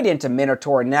right into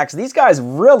Minotaur next. These guys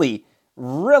really,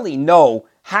 really know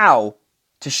how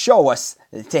to show us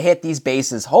to hit these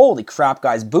bases. Holy crap,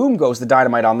 guys. Boom goes the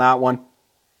Dynamite on that one.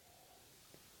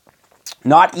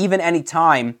 Not even any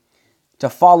time to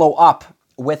follow up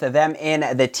with them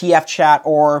in the TF chat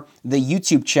or the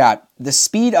YouTube chat. The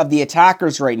speed of the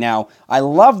attackers right now. I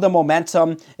love the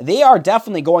momentum. They are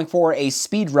definitely going for a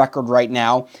speed record right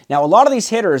now. Now, a lot of these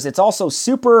hitters, it's also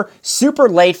super, super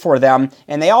late for them.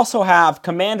 And they also have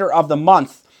Commander of the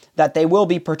Month that they will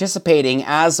be participating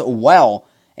as well.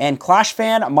 And Clash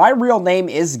Fan, my real name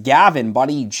is Gavin,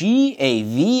 buddy.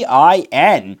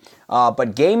 Gavin.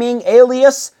 But gaming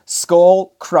alias,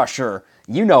 SkullCrusher.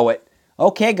 You know it.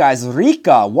 Okay, guys,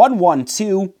 Rika,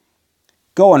 112,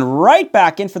 going right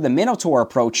back in for the Minotaur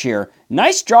approach here.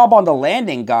 Nice job on the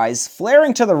landing, guys.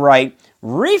 Flaring to the right,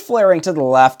 reflaring to the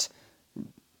left.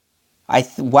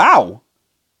 Wow.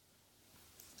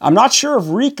 I'm not sure if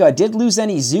Rika did lose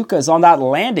any Zookas on that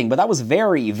landing, but that was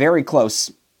very, very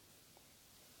close.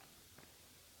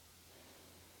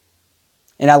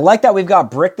 And I like that we've got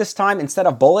Brick this time instead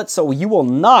of Bullet, so you will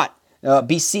not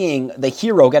be seeing the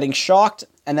hero getting shocked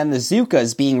and then the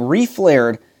Zookas being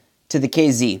reflared to the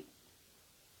KZ.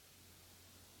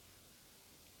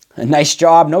 A nice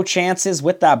job, no chances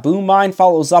with that boom mine.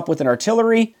 Follows up with an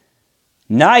artillery.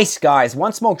 Nice, guys.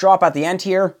 1 smoke drop at the end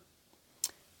here.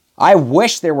 I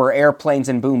wish there were airplanes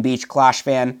in Boom Beach, Clash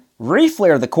Fan.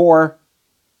 Reflare the core.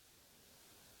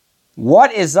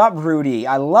 What is up, Rudy?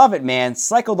 I love it, man.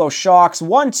 Cycle those shocks.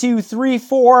 1, 2, 3,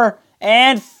 4,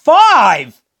 and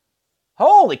 5!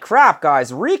 Holy crap,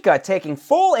 guys. Rika taking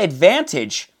full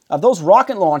advantage of those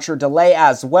rocket launcher delay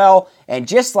as well. And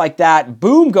just like that,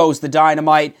 boom goes the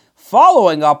Dynamite,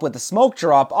 following up with the smoke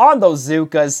drop on those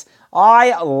Zookas.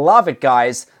 I love it,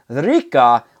 guys.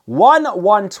 Rika,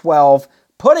 1-1-12,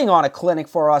 putting on a clinic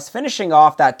for us, finishing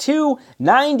off that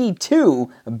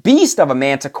 292 beast of a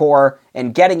Manticore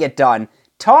and getting it done.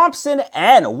 Thompson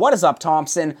N. What is up,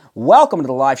 Thompson? Welcome to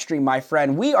the live stream, my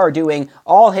friend. We are doing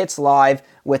All Hits Live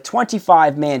with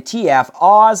 25-man TF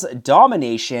Aus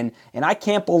Domination, and I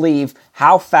can't believe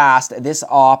how fast this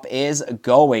op is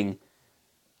going.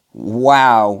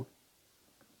 Wow.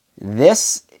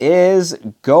 This is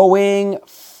going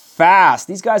fast. fast.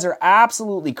 These guys are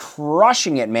absolutely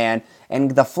crushing it, man.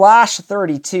 And the Flash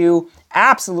 32,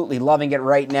 absolutely loving it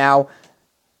right now.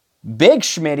 Big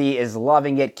Schmitty is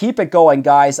loving it. Keep it going,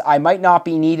 guys. I might not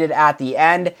be needed at the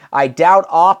end. I doubt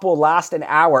op will last an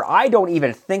hour. I don't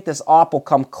even think this op will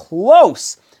come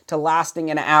close to lasting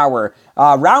an hour.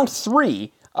 Round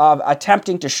 3 of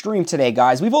attempting to stream today,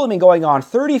 guys. We've only been going on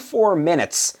 34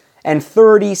 minutes and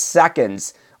 30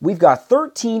 seconds. We've got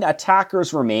 13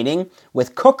 attackers remaining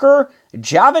with Cooker,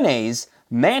 Javanese,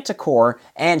 Manticore,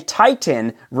 and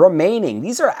Titan remaining.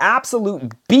 These are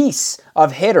absolute beasts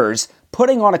of hitters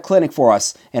putting on a clinic for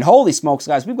us. And holy smokes,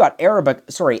 guys, we've got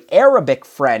Arabic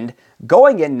Friend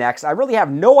going in next. I really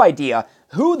have no idea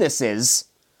who this is.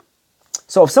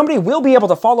 So if somebody will be able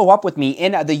to follow up with me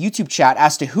in the YouTube chat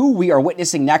as to who we are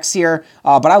witnessing next here.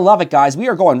 But I love it, guys. We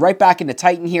are going right back into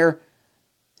Titan here.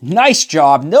 Nice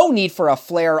job. No need for a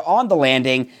flare on the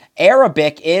landing.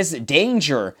 Arabic is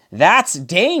danger. That's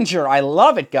danger. I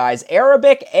love it, guys.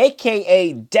 Arabic,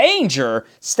 a.k.a. Danger,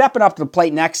 stepping up to the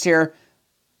plate next here.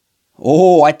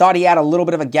 Oh, I thought he had a little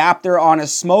bit of a gap there on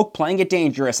his smoke, playing it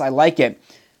dangerous. I like it.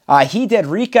 He did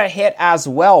Rika hit as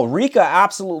well. Rika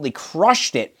absolutely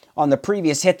crushed it on the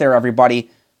previous hit there,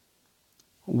 everybody.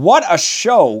 What a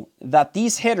show that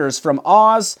these hitters from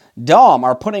Aus Dom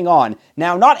are putting on.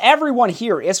 Now, not everyone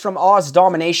here is from Aus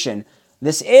Domination.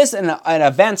 This is an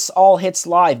events all hits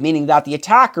live, meaning that the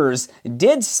attackers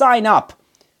did sign up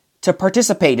to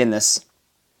participate in this.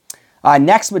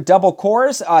 Next with double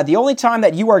cores, the only time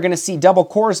that you are going to see double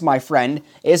cores, my friend,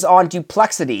 is on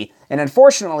Duplexity. And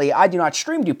unfortunately, I do not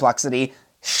stream Duplexity.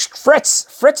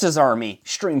 Fritz's army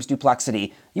streams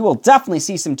Duplexity. You will definitely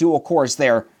see some dual cores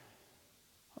there.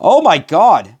 Oh my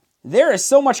god, there is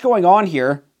so much going on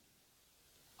here.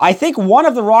 I think one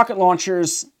of the rocket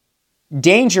launchers,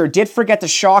 Danger, did forget to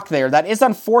shock there. That is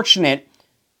unfortunate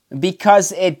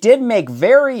because it did make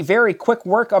very, very quick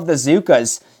work of the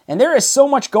Zookas. And there is so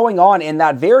much going on in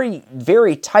that very,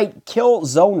 very tight kill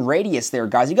zone radius there,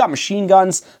 guys. You got machine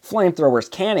guns, flamethrowers,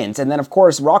 cannons, and then, of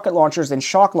course, rocket launchers and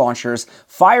shock launchers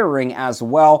firing as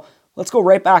well. Let's go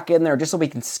right back in there just so we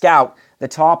can scout the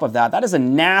top of that. That is a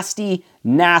nasty,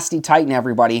 nasty Titan,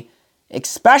 everybody.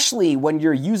 Especially when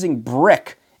you're using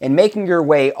brick and making your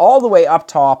way all the way up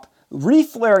top,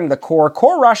 reflaring the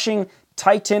core rushing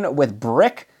Titan with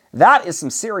brick. That is some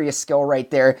serious skill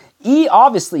right there.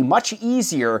 Obviously much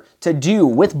easier to do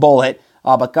with bullet.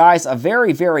 But guys, a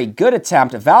very, very good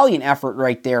attempt. A valiant effort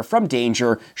right there from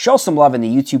Danger. Show some love in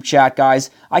the YouTube chat, guys.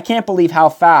 I can't believe how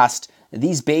fast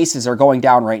these bases are going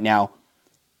down right now.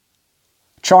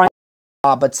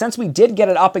 But since we did get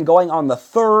it up and going on the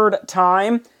third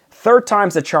time's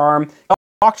the charm.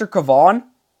 Dr. Kavan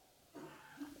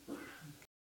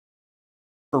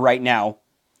right now.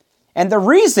 And the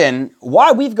reason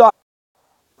why we've got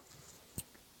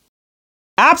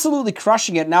absolutely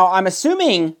crushing it. Now, I'm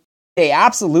assuming, hey,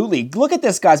 absolutely. Look at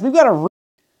this, guys. We've got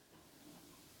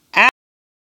a...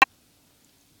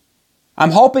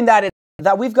 I'm hoping that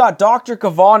we've got Dr.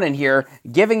 Kavan in here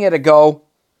giving it a go.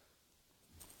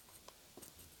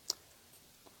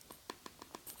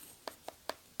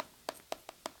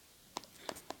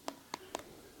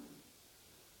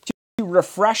 To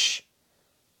refresh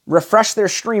their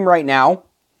stream right now,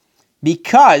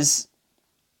 because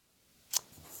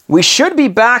we should be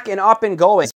back and up and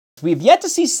going. We've yet to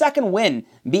see Second Wind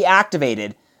be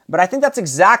activated, but I think that's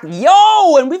exactly...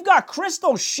 Yo, and we've got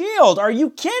Crystal Shield. Are you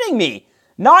kidding me?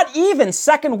 Not even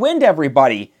Second Wind,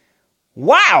 everybody.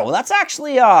 Wow, that's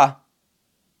actually,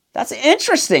 that's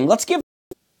interesting. Let's give...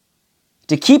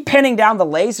 To keep pinning down the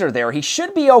laser there, he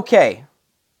should be okay.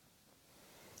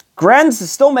 Grenz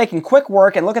is still making quick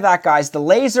work, and look at that, guys. The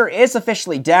laser is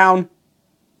officially down.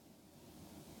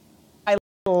 I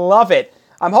love it.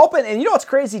 I'm hoping, and you know what's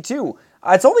crazy too?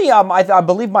 It's only, I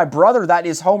believe my brother that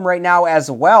is home right now as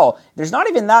well. There's not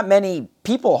even that many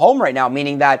people home right now,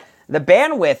 meaning that the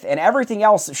bandwidth and everything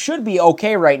else should be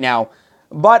okay right now.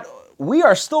 But we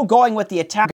are still going with the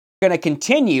attack. We're going to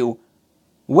continue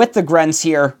with the Grenz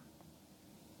here.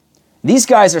 These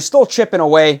guys are still chipping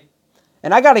away.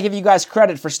 And I got to give you guys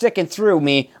credit for sticking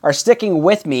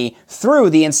with me through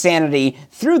the insanity,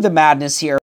 through the madness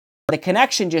here. The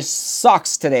connection just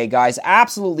sucks today, guys.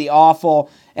 Absolutely awful.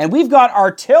 And we've got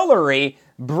artillery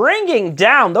bringing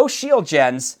down those shield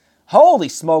gens. Holy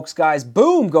smokes, guys.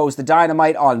 Boom goes the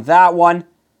dynamite on that one.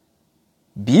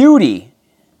 Beauty.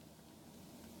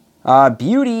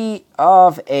 Beauty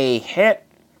of a hit.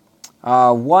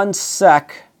 1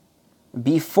 sec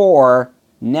before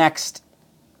next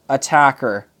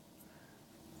attacker.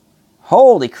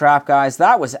 Holy crap, guys.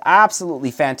 That was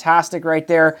absolutely fantastic right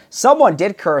there. Someone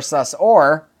did curse us,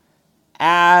 or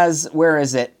where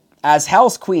is it? As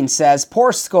Hell's Queen says,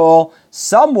 poor Skull,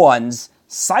 someone's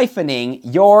siphoning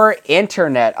your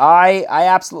internet. I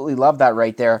absolutely love that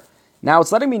right there. Now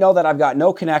it's letting me know that I've got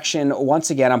no connection once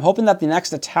again. I'm hoping that the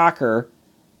next attacker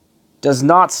does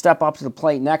not step up to the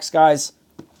plate next, guys.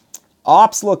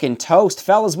 Ops looking toast.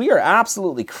 Fellas, we are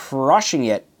absolutely crushing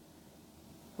it.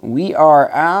 We are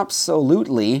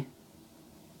absolutely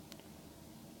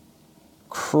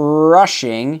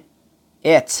crushing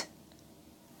it.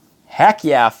 Heck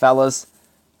yeah, fellas.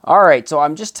 All right, so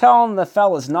I'm just telling the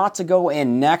fellas not to go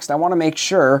in next. I want to make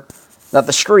sure that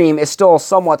the stream is still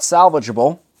somewhat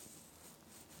salvageable.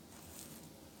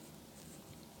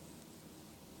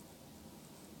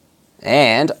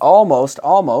 And almost.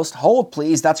 Hold,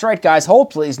 please. That's right, guys. Hold,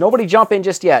 please. Nobody jump in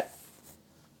just yet.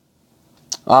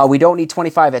 We don't need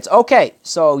 25 hits. Okay,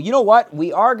 so you know what?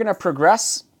 We are going to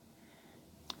progress.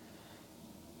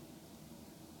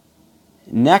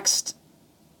 Next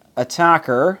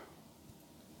attacker,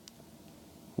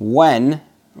 when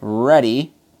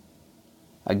ready.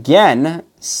 Again,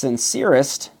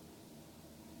 sincerest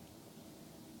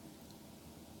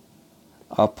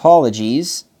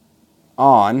apologies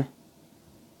on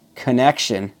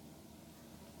connection.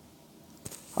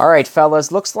 All right,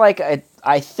 fellas, looks like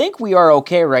I think we are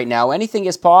okay right now. Anything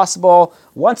is possible.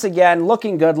 Once again,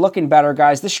 looking good, looking better,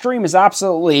 guys. This stream has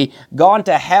absolutely gone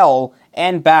to hell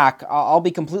and back. I'll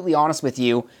be completely honest with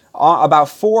you. About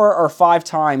 4 or 5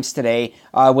 times today,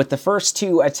 with the first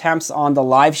 2 attempts on the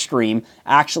live stream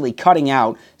actually cutting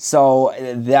out. So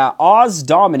the Aus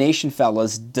Domination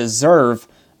fellas deserve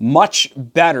much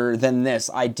better than this.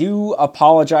 I do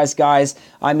apologize, guys.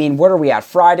 I mean, what are we at?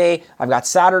 Friday, I've got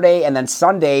Saturday, and then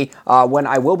Sunday, when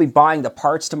I will be buying the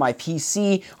parts to my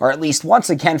PC, or at least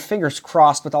once again, fingers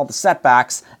crossed with all the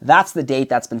setbacks. That's the date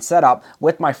that's been set up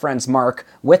with my friends Mark,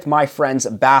 with my friends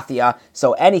Bathia,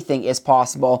 so anything is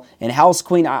possible. And Hell's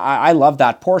Queen, I love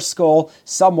that. Poor Skull,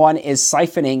 someone is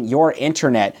siphoning your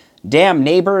internet. Damn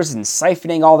neighbors and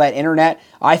siphoning all that internet.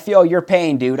 I feel your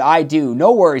pain, dude. I do.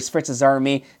 No worries, Fritz's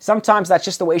Army. Sometimes that's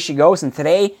just the way she goes, and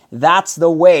today, that's the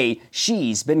way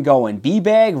she's been going.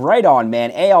 B-Bag, right on,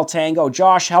 man. AL Tango,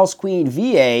 Josh, House Queen,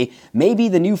 VA. Maybe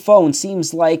the new phone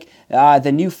seems like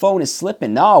the new phone is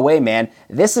slipping. No way, man.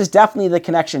 This is definitely the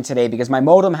connection today because my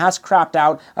modem has crapped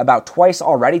out about twice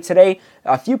already today.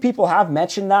 A few people have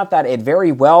mentioned that it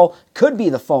very well could be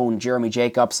the phone, Jeremy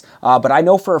Jacobs, but I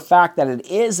know for a fact that it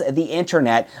is the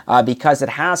internet because it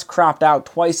has crapped out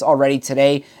twice already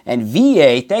today. And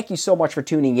VA, thank you so much for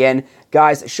tuning in.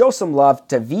 Guys, show some love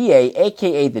to VA,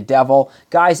 aka the devil.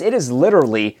 Guys, it is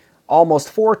literally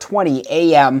almost 4:20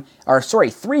 a.m., or sorry,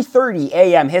 3:30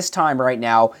 a.m. his time right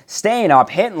now, staying up,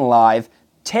 hitting live,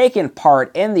 taking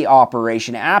part in the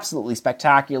operation. Absolutely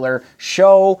spectacular.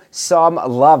 Show some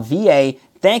love, VA.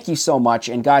 Thank you so much.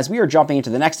 And guys, we are jumping into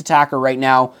the next attacker right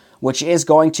now, which is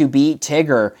going to be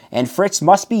Tigger. And Fritz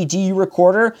must be DU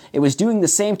Recorder. It was doing the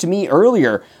same to me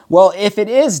earlier. Well, if it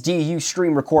is DU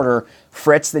Stream Recorder,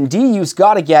 Fritz, then DU's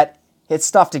got to get his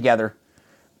stuff together.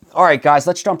 All right, guys,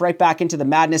 let's jump right back into the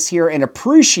madness here and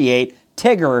appreciate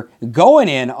Tigger going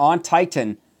in on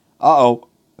Titan. Uh-oh.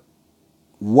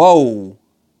 Whoa.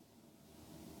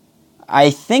 I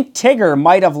think Tigger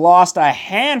might have lost a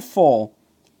handful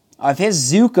of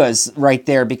his Zookas right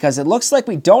there because it looks like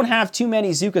we don't have too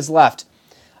many Zookas left.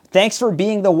 Thanks for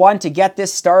being the one to get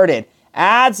this started.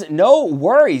 Ads, no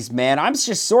worries, man. I'm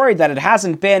just sorry that it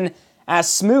hasn't been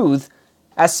as smooth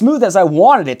as I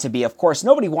wanted it to be. Of course,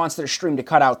 nobody wants their stream to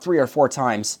cut out 3 or 4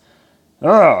 times.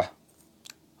 Ugh.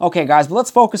 Okay, guys, but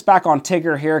let's focus back on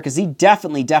Tigger here because he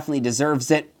definitely deserves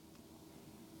it.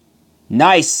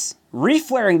 Nice.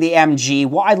 Reflaring the MG.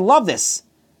 Well, I love this.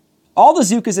 All the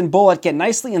Zookas and Bullet get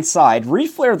nicely inside.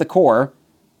 Reflare the core.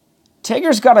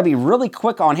 Tigger's got to be really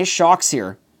quick on his shocks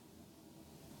here.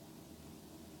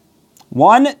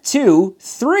 1, 2,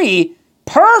 3.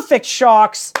 Perfect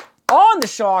shocks on the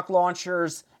shock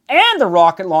launchers and the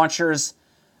rocket launchers.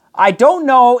 I don't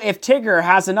know if Tigger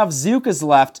has enough Zookas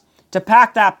left to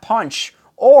pack that punch,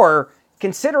 or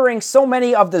considering so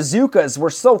many of the Zookas were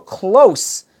so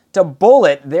close to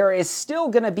Bullet, there is still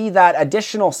going to be that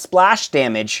additional splash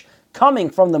damage coming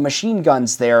from the machine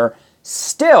guns there.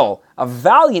 Still, a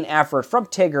valiant effort from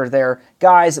Tigger there.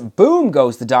 Guys, boom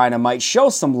goes the Dynamite. Show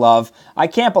some love. I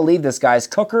can't believe this, guys.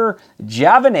 Cooker,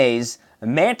 Javanese,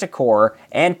 Manticore,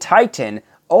 and Titan.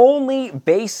 Only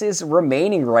bases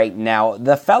remaining right now.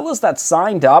 The fellas that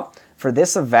signed up for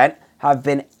this event have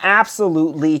been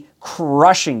absolutely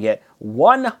crushing it.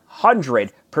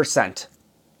 100%.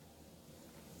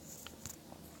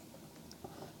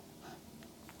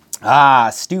 Ah,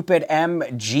 stupid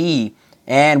MG.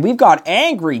 And we've got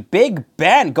Angry Big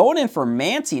Ben going in for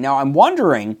Manti. Now, I'm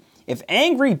wondering if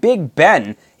Angry Big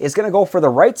Ben is going to go for the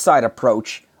right side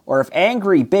approach, or if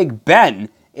Angry Big Ben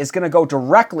is going to go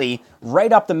directly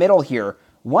right up the middle here.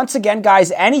 Once again,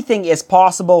 guys, anything is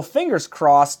possible. Fingers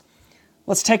crossed.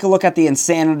 Let's take a look at the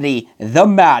insanity, the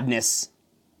madness.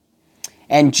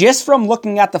 And just from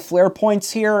looking at the flare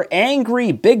points here,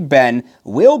 Angry Big Ben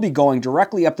will be going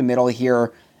directly up the middle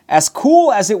here. As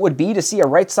cool as it would be to see a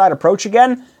right side approach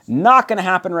again, not going to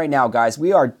happen right now, guys.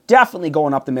 We are definitely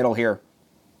going up the middle here.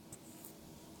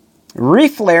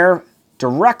 Reflare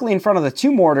directly in front of the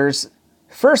two mortars.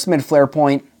 First mid-flare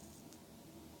point.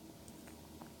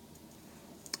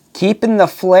 Keeping the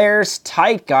flares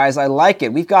tight, guys. I like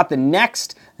it. We've got the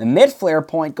next mid-flare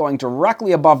point going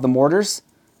directly above the mortars.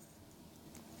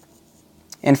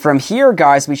 And from here,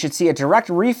 guys, we should see a direct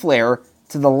reflare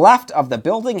to the left of the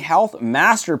Building Health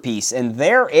Masterpiece. And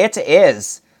there it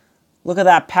is. Look at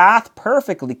that path,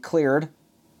 perfectly cleared.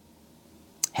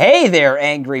 Hey there,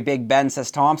 Angry Big Ben,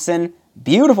 says Thompson.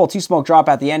 Beautiful two-smoke drop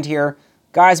at the end here.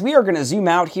 Guys, we are going to zoom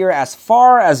out here as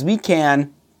far as we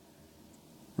can.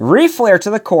 Reflare to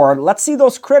the core. Let's see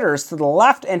those critters to the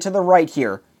left and to the right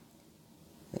here.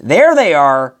 There they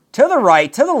are, to the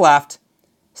right, to the left.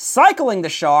 Cycling the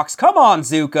shocks. Come on,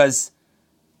 Zookas.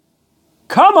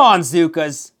 Come on,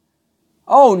 Zookas.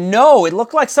 Oh no, it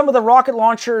looked like some of the rocket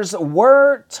launchers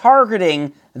were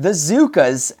targeting the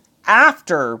Zookas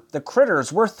after the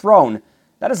critters were thrown.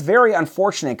 That is very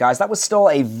unfortunate, guys. That was still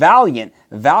a valiant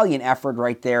effort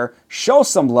right there. Show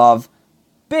some love.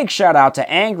 Big shout out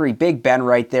to Angry Big Ben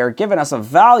right there, giving us a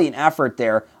valiant effort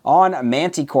there on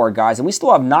Manticore, guys. And we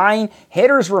still have 9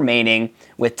 hitters remaining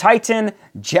with Titan,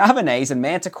 Javanese, and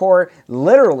Manticore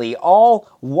literally all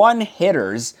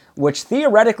one-hitters, which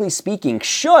theoretically speaking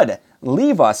should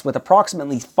leave us with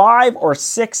approximately 5 or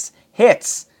 6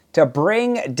 hits to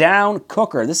bring down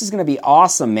Cooker. This is going to be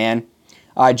awesome, man.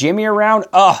 Jimmy around,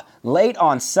 late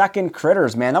on second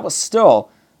critters, man. That was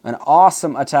still an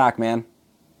awesome attack, man.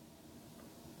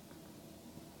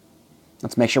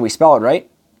 Let's make sure we spell it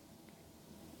right.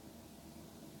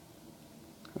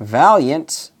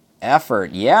 Valiant effort.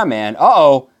 Yeah, man.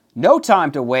 Uh-oh. No time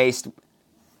to waste.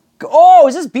 Oh,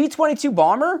 is this B-22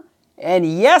 Bomber?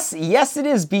 And yes, it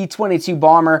is B-22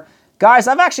 Bomber. Guys,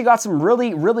 I've actually got some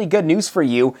really good news for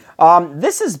you.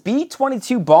 This is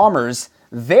B-22 Bomber's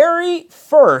very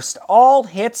first All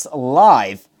Hits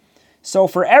Live. So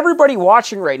for everybody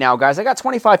watching right now, guys, I got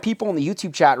 25 people in the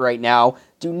YouTube chat right now.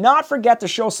 Do not forget to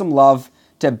show some love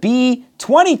to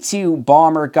B-22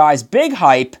 Bomber, guys. Big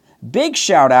hype, big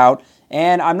shout out.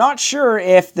 And I'm not sure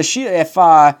if he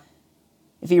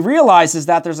realizes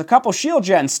that there's a couple shield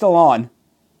gens still on.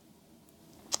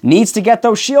 Needs to get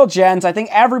those shield gens. I think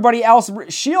everybody else,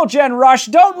 shield gen rush.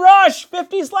 Don't rush.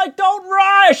 50's like, don't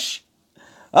rush.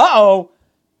 Uh-oh.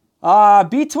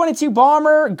 B-22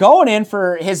 Bomber going in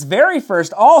for his very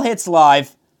first All Hits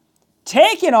Live.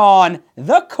 Taking on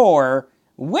the core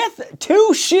with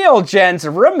 2 shield gens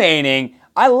remaining.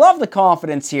 I love the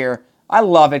confidence here. I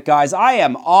love it, guys. I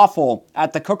am awful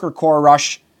at the Cooker core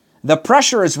rush. The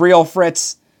pressure is real,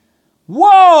 Fritz.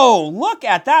 Whoa, look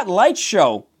at that light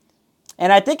show.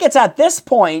 And I think it's at this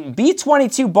point,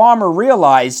 B-22 Bomber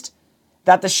realized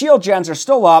that the shield gens are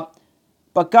still up.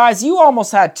 But guys, you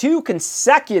almost had 2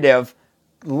 consecutive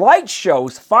light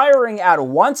shows firing at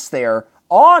once there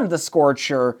on the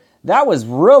SkullCrusher. That was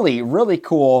really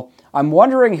cool. I'm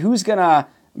wondering who's going to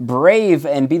brave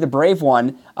and be the brave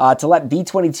one to let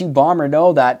B-22 Bomber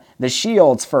know that the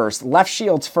shields first. Left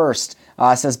shields first,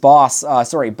 says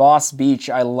Boss Beach.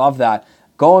 I love that.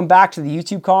 Going back to the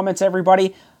YouTube comments,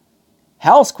 everybody.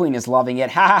 Hell's Queen is loving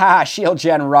it. Ha ha ha, shield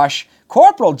gen rush.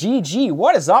 Corporal GG,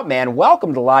 what is up, man?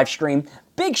 Welcome to the live stream.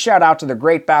 Big shout out to the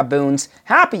Great Baboons.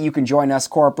 Happy you can join us,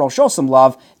 Corporal. Show some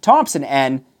love. Thompson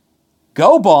N.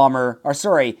 Go Bomber. Or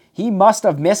sorry, he must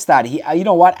have missed that. You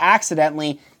know what?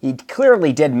 Accidentally, he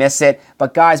clearly did miss it.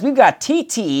 But guys, we've got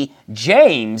TT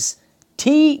James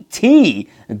TT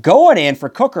going in for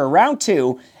Cooker round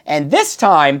 2. And this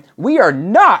time, we are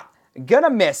not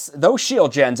gonna miss those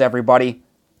shield gens, everybody.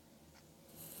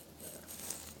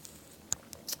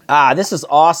 This is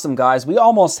awesome, guys. We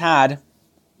almost had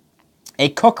a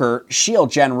Cooker shield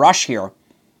gen rush here.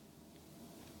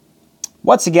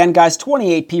 Once again, guys,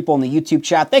 28 people in the YouTube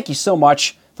chat. Thank you so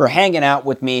much for hanging out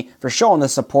with me, for showing the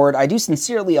support. I do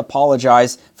sincerely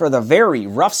apologize for the very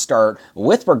rough start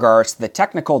with regards to the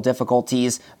technical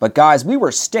difficulties. But guys, we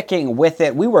were sticking with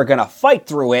it. We were going to fight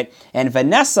through it. And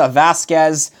Vanessa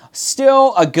Vasquez,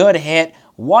 still a good hit.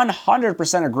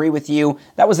 100% agree with you.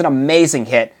 That was an amazing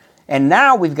hit. And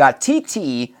now we've got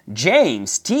TT,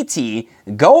 James, TT,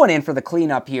 going in for the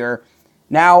cleanup here.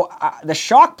 Now, the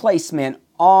shock placement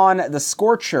on the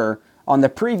SkullCrusher on the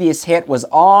previous hit was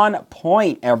on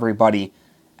point, everybody.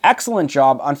 Excellent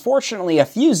job. Unfortunately, a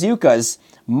few Zookas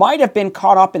might have been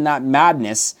caught up in that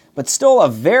madness, but still a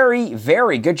very,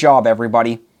 very good job,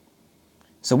 everybody.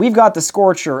 So we've got the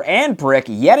SkullCrusher and Brick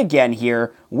yet again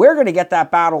here. We're going to get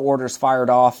that battle orders fired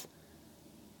off.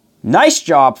 Nice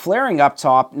job flaring up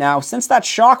top. Now, since that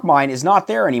shock mine is not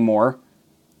there anymore,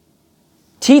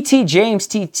 TT James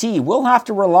TT will have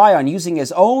to rely on using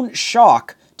his own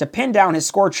shock to pin down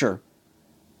his SkullCrusher.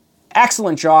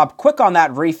 Excellent job. Quick on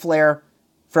that reflare.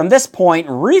 From this point,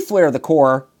 reflare the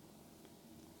core.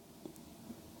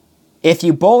 If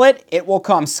you bullet, it will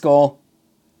come, Skull.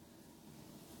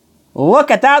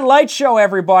 Look at that light show,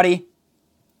 everybody.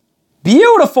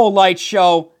 Beautiful light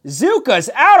show. Zooka's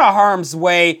out of harm's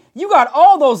way. You got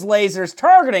all those lasers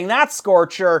targeting that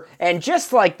SkullCrusher. And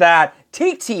just like that,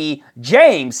 TT,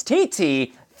 James,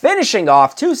 TT, finishing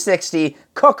off 260.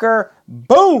 Cooker,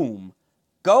 boom,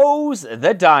 goes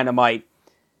the Dynamite.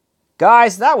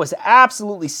 Guys, that was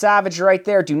absolutely savage right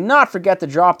there. Do not forget to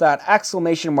drop that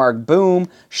exclamation mark boom.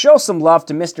 Show some love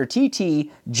to Mr. TT,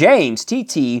 James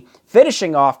TT,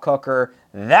 finishing off Cooker.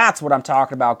 That's what I'm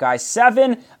talking about, guys.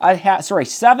 Seven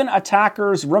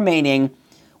attackers remaining.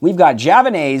 We've got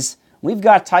Javanese, we've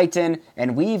got Titan,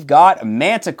 and we've got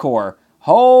Manticore.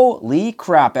 Holy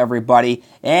crap, everybody.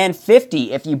 And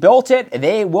 50. If you built it,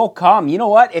 they will come. You know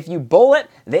what? If you bullet,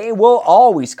 they will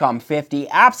always come. 50.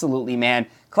 Absolutely, man.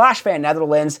 Clash Fan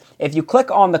Netherlands, if you click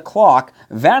on the clock,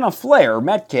 Vanna Flare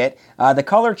medkit, the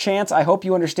color chance, I hope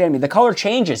you understand me. The color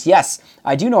changes, yes,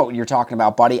 I do know what you're talking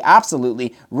about, buddy,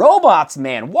 absolutely. Robots,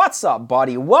 man, what's up,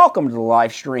 buddy? Welcome to the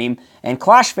live stream. And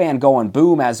Clash Fan going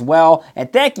boom as well.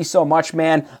 And thank you so much,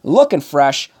 man. Looking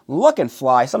fresh, looking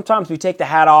fly. Sometimes we take the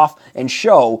hat off and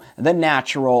show the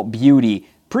natural beauty.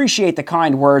 Appreciate the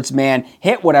kind words, man.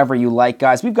 Hit whatever you like,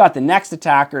 guys. We've got the next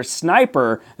attacker,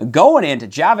 Sniper, going into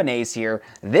Javanese here.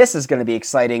 This is going to be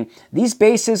exciting. These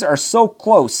bases are so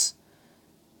close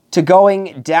to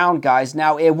going down, guys.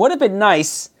 Now, it would have been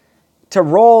nice to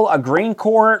roll a green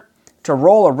core, to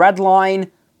roll a red line,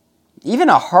 even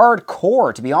a hard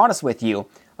core, to be honest with you.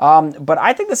 But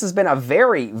I think this has been a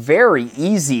very, very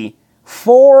easy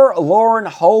Forlorne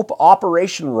Hope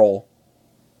operation roll.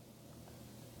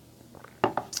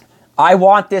 I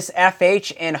want this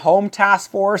FH and Home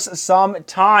Task Force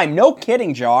sometime. No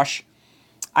kidding, Josh.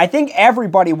 I think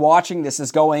everybody watching this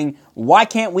is going, why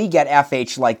can't we get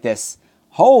FH like this?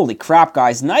 Holy crap,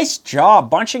 guys. Nice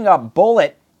job bunching up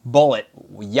Bullet,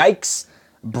 yikes,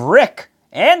 Brick,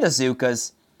 and the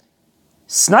Zookas.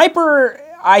 Sniper,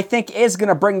 I think, is going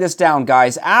to bring this down,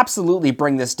 guys. Absolutely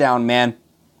bring this down, man.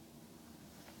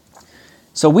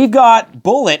 So we've got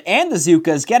Bullet and the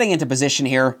Zookas getting into position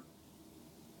here.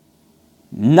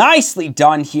 Nicely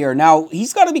done here. Now,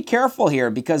 he's got to be careful here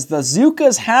because the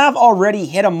Zookas have already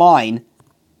hit a mine.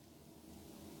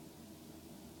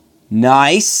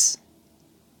 Nice.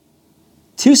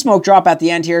 2 smoke drop at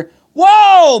the end here.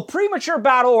 Whoa! Premature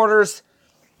battle orders.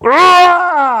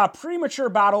 Ah! Premature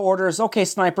battle orders. Okay,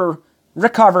 Sniper.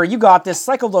 Recover. You got this.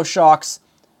 Cycle those shocks.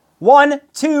 1,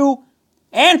 2,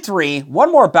 and 3.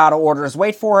 One more battle orders.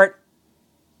 Wait for it.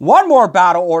 One more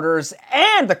battle orders.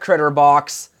 And the critter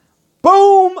box.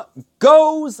 Boom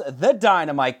goes the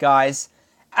Dynamite, guys.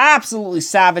 Absolutely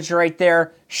savage right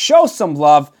there. Show some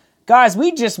love. Guys,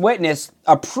 we just witnessed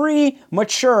a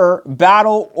premature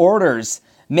battle orders.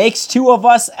 Makes 2 of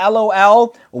us,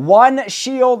 LOL. 1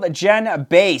 shield gen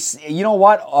base. You know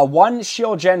what? A 1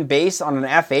 shield gen base on an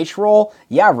FH roll?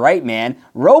 Yeah, right, man.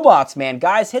 Robots, man.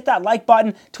 Guys, hit that like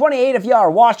button. 28 of y'all are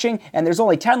watching, and there's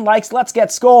only 10 likes. Let's get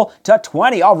Skull to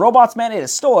 20. Oh, Robots, man, it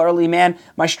is still early, man.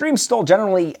 My streams still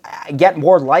generally get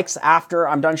more likes after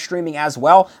I'm done streaming as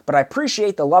well, but I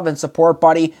appreciate the love and support,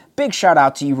 buddy. Big shout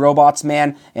out to you, Robots,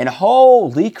 man. And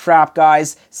holy crap,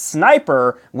 guys.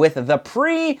 Sniper with the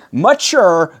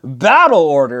premature battle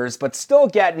orders, but still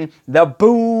getting the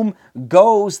boom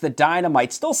goes the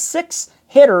Dynamite. Still 6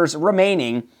 hitters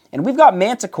remaining. And we've got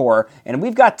Manticore and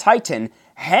we've got Titan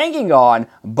hanging on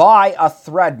by a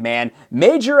thread, man.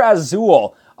 Major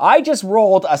Azul. I just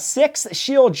rolled a 6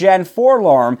 shield gen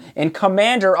Forlorne in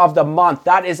Commander of the Month.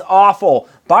 That is awful.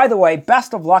 By the way,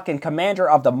 best of luck in Commander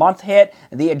of the Month hit.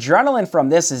 The adrenaline from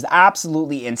this is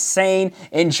absolutely insane.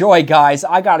 Enjoy, guys.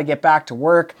 I got to get back to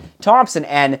work. Thompson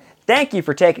N, thank you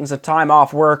for taking some time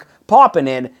off work, popping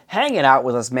in, hanging out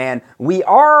with us, man. We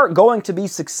are going to be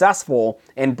successful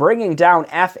in bringing down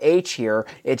FH here.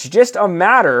 It's just a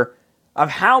matter of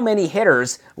how many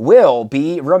hitters will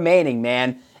be remaining,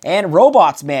 man. And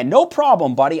Robots Man, no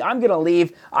problem, buddy. I'm going to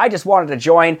leave. I just wanted to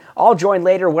join. I'll join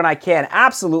later when I can.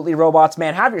 Absolutely, Robots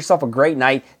Man. Have yourself a great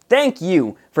night. Thank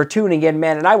you for tuning in,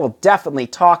 man, and I will definitely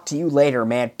talk to you later,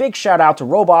 man. Big shout out to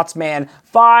Robots Man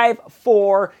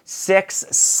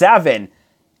 5467.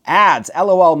 Ads,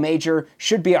 LOL Major,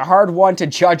 should be a hard one to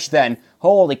judge then.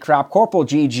 Holy crap, Corporal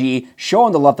GG,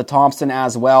 showing the love to Thompson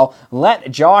as well.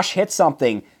 Let Josh hit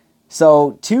something.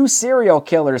 So, 2 serial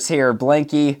killers here,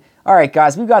 Blinky. Alright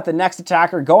guys, we've got the next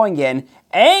attacker going in.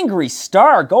 Angry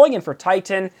Star going in for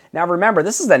Titan. Now remember,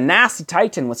 this is the nasty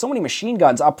Titan with so many machine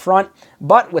guns up front,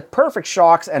 but with perfect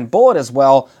shocks and bullet as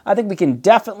well. I think we can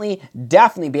definitely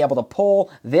be able to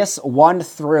pull this one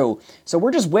through. So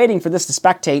we're just waiting for this to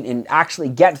spectate and actually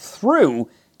get through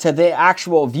to the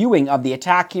actual viewing of the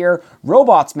attack here.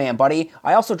 Robots Man, buddy.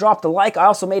 I also dropped a like. I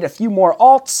also made a few more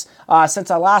alts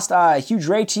since I last huge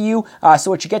raid to you,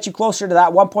 so it should get you closer to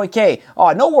that 1.k.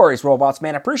 Oh, no worries, Robots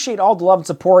Man. I appreciate all the love and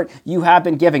support you have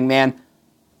been giving, man.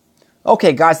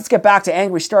 Okay, guys, let's get back to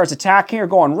Angry Star's attack here,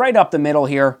 going right up the middle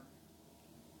here.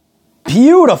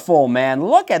 Beautiful, man.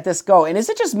 Look at this go. And is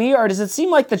it just me, or does it seem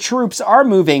like the troops are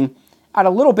moving at a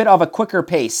little bit of a quicker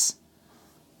pace?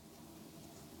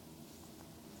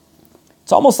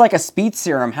 It's almost like a speed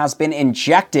serum has been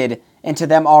injected into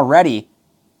them already.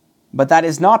 But that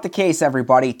is not the case,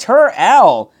 everybody.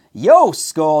 Tur-El! Yo,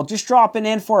 Skull, just dropping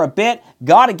in for a bit.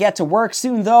 Gotta get to work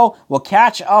soon, though. We'll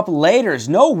catch up later.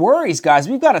 No worries, guys.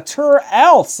 We've got a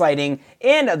Tur-El sighting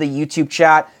in the YouTube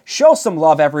chat. Show some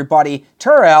love, everybody.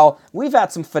 Tur-El, we've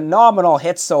had some phenomenal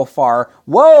hits so far.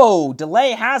 Whoa!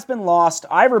 Delay has been lost.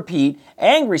 I repeat,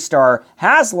 Angry Star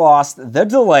has lost the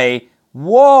delay.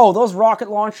 Whoa, those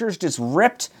rocket launchers just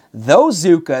ripped those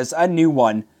Zookas a new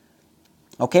one.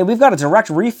 Okay, we've got a direct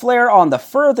reflare on the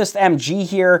furthest MG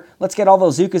here. Let's get all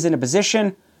those Zookas into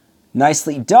position.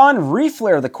 Nicely done.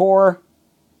 Reflare the core.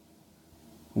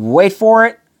 Wait for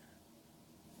it.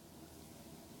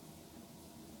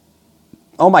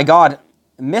 Oh my god.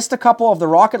 Missed a couple of the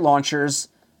rocket launchers.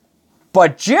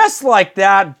 But just like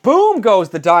that, boom goes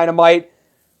the Dynamite.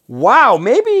 Wow,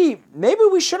 maybe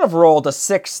we should have rolled a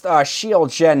 6th shield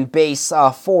gen base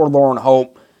Forlorne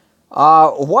Hope.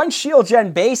 1 shield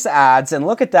gen base adds, and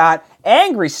look at that.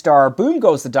 Angry Star, boom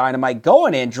goes the Dynamite,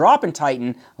 going in, dropping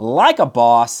Titan like a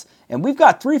boss. And we've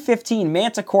got 315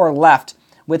 Manticore left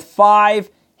with 5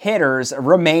 hitters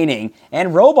remaining.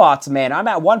 And Robots Man, I'm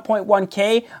at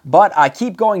 1.1k, but I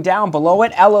keep going down below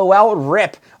it. LOL,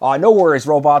 rip. No worries,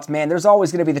 Robots Man. There's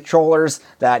always going to be the trollers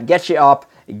that get you up,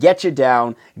 get you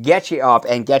down, get you up,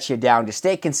 and get you down. Just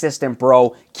stay consistent,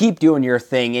 bro. Keep doing your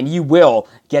thing, and you will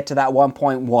get to that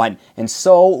 1.1, and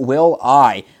so will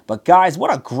I. But guys,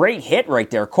 what a great hit right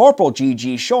there. Corporal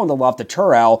GG showing the love to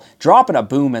Tur-El, dropping a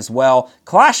boom as well.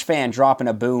 Clash Fan dropping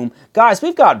a boom. Guys,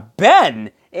 we've got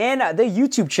Ben in the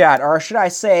YouTube chat, or should I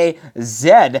say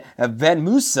Zed Ben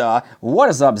Musa. What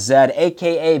is up, Zed,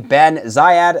 aka Ben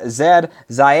Zayad, Zed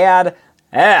Zayad.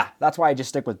 That's why I just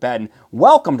stick with Ben.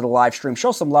 Welcome to the live stream.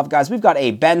 Show some love, guys. We've got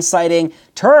a Ben sighting.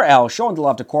 Tur-El showing the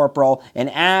love to Corporal. And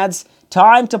adds,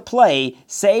 time to play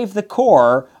Save the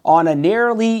Core on a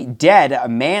nearly dead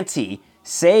Manti.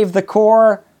 Save the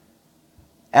Core.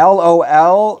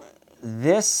 LOL.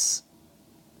 This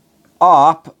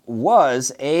op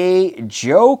was a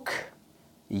joke.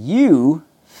 You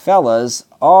fellas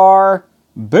are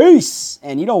base.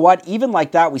 And you know what? Even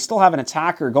like that, we still have an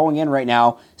attacker going in right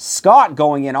now. Scott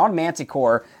going in on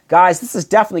Manticore. Guys, this is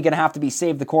definitely going to have to be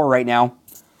Save the Core right now.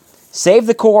 Save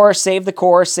the Core, save the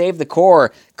Core, save the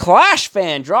Core. Clash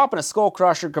Fan dropping a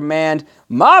SkullCrusher command.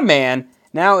 My man.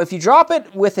 Now, if you drop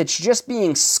it with it just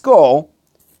being Skull,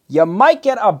 you might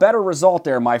get a better result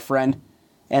there, my friend.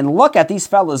 And look at these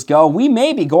fellas go. We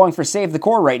may be going for Save the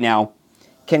Core right now.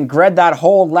 Can Gred that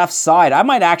whole left side. I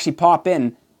might actually pop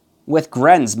in with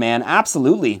Grens, man.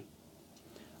 Absolutely.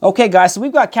 Okay, guys, so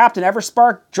we've got Captain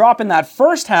Everspark dropping that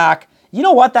first hack. You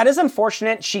know what? That is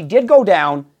unfortunate. She did go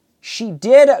down. She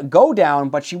did go down,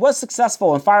 but she was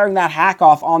successful in firing that hack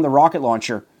off on the rocket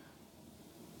launcher.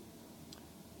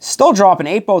 Still dropping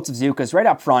 8 boats of Zookas right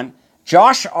up front.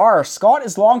 Josh R. Scott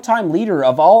is longtime leader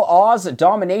of All Aus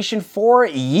Domination for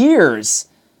years.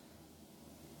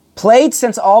 Played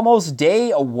since almost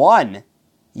day 1.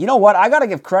 You know what? I gotta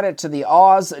give credit to the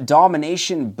Aus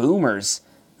Domination boomers.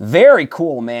 Very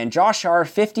cool, man. Josh R.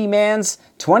 50 mans,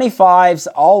 25s,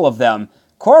 all of them.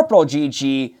 Corporal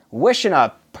GG wishing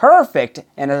a perfect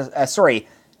and sorry,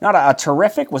 not a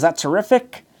terrific. Was that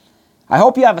terrific? I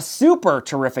hope you have a super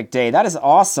terrific day. That is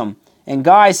awesome. And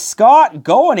guys, Scott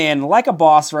going in like a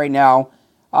boss right now.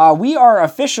 We are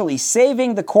officially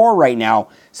saving the core right now.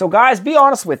 So guys, be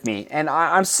honest with me. And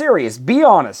I'm serious. Be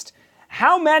honest.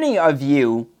 how many of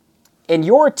you in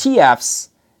your TFs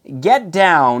get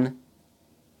down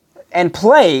and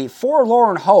play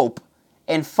Forlorne Hope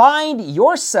and find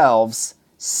yourselves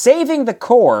saving the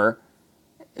core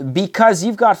because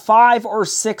you've got 5 or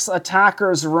 6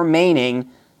 attackers remaining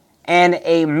and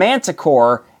a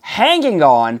Manticore hanging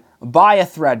on by a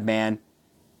thread, man?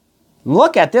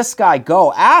 Look at this guy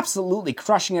go. Absolutely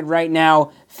crushing it right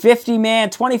now. 50,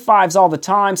 man. 25s all the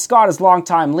time. Scott is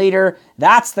longtime leader.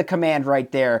 That's the command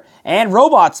right there. And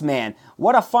Robots, man.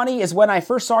 What a funny is when I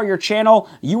first saw your channel,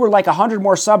 you were like 100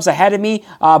 more subs ahead of me,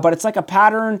 but it's like a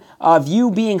pattern of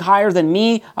you being higher than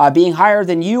me, being higher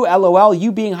than you, LOL,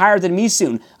 you being higher than me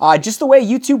soon. Just the way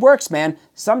YouTube works, man.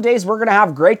 Some days we're going to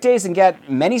have great days and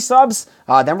get many subs,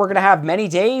 then we're going to have many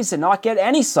days and not get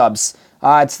any subs.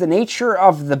 It's the nature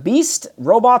of the beast,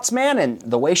 Robots, man, and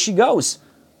the way she goes.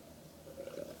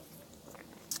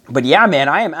 But yeah, man,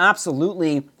 I am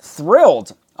absolutely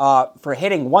thrilled for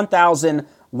hitting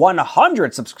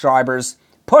 1,100 subscribers,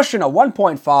 pushing a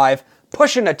 1.5,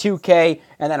 pushing a 2K,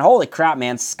 and then holy crap,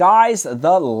 man, sky's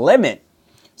the limit.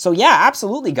 So yeah,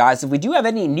 absolutely, guys. If we do have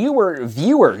any newer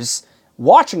viewers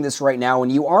watching this right now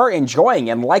and you are enjoying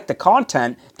and like the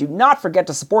content, do not forget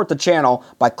to support the channel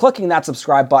by clicking that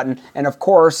subscribe button and, of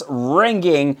course,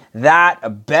 ringing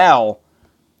that bell.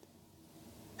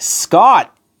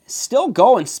 Scott, still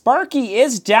going. Sparky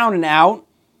is down and out,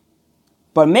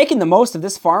 but making the most of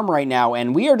this farm right now,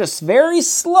 and we are just very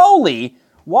slowly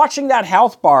watching that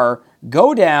health bar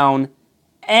go down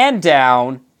and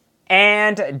down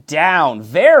and down.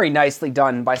 Very nicely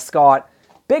done by Scott.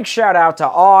 Big shout out to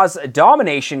Aus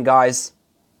Domination, guys.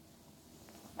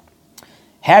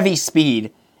 Heavy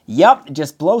speed. Yep,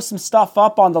 just blow some stuff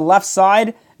up on the left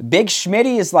side. Big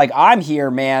Schmitty is like, I'm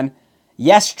here, man.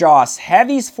 Yes, Joss.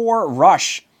 Heavies for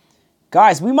rush.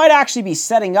 Guys, we might actually be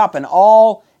setting up an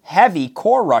all-heavy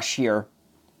core rush here.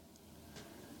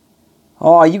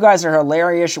 Oh, you guys are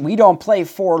hilarious. We don't play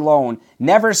Forlorne.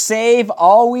 Never save,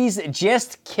 always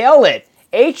just kill it.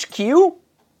 HQ?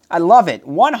 I love it.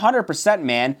 100%,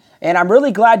 man. And I'm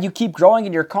really glad you keep growing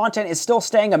and your content is still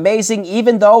staying amazing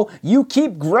even though you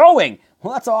keep growing.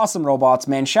 Well, that's awesome, Robots,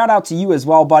 man. Shout out to you as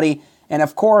well, buddy. And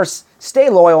of course, stay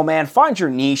loyal, man. Find your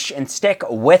niche and stick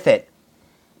with it.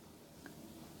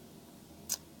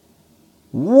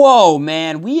 Whoa,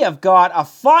 man. We have got a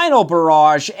final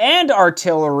barrage and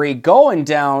artillery going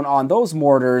down on those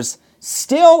mortars.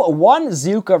 Still 1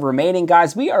 Zuka remaining,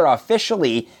 guys. We are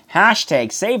officially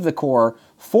hashtag save the core.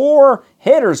 4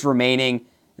 hitters remaining.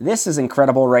 This is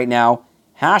incredible right now.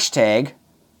 Hashtag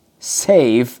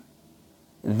save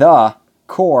the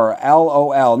core.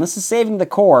 LOL. And this is saving the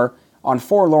core on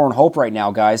Forlorne Hope right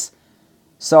now, guys.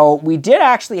 So we did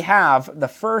actually have the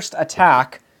first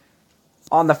attack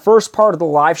on the first part of the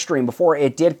live stream before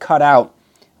it did cut out.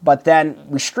 But then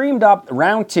we streamed up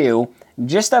round 2,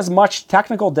 just as much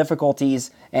technical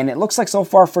difficulties. And it looks like so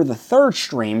far for the third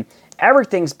stream,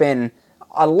 everything's been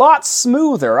a lot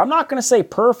smoother. I'm not going to say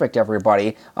perfect,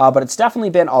 everybody, but it's definitely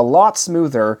been a lot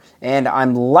smoother, and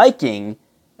I'm liking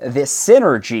this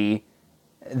synergy,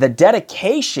 the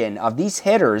dedication of these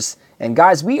hitters. And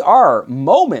guys, we are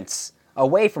moments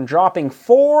away from dropping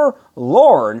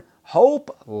Forlorne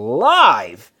Hope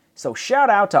live. So shout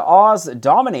out to Aus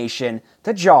Domination,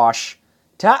 to Josh,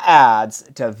 to Ads,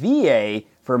 to VA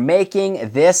for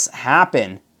making this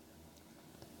happen.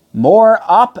 More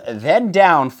up than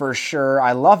down for sure.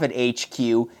 I love it, HQ.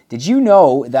 Did you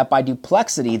know that by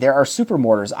Duplexity there are super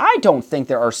mortars? I don't think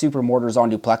there are super mortars on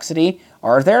Duplexity.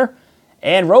 Are there?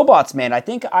 And Robots, man, I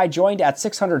think I joined at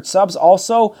 600 subs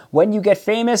also. When you get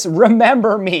famous,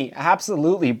 remember me.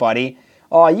 Absolutely, buddy.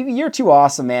 Oh, you're too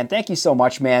awesome, man. Thank you so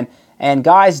much, man. And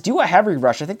guys, do a heavy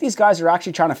rush. I think these guys are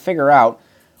actually trying to figure out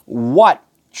what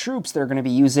troops they're going to be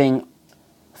using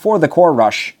for the core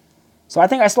rush. So I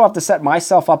think I still have to set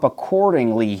myself up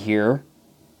accordingly here.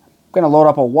 I'm going to load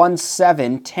up a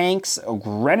 1-7 tanks,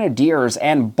 grenadiers,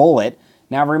 and bullet.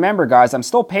 Now remember, guys, I'm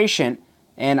still patient,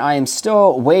 and I am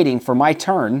still waiting for my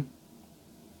turn.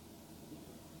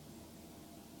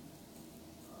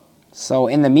 So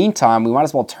in the meantime, we might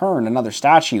as well turn another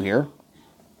statue here.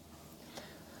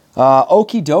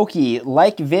 Okie dokie,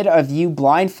 like vid of you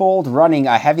blindfold running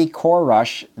a heavy core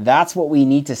rush. That's what we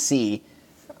need to see.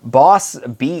 Boss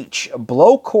Beach,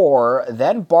 blow core,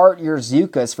 then Bart your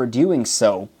Zukas for doing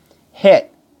so.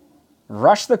 Hit,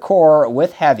 rush the core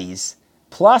with heavies,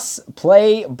 plus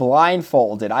play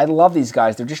blindfolded. I love these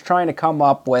guys. They're just trying to come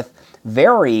up with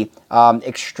very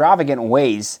extravagant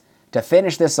ways to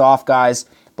finish this off, guys.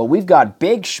 But we've got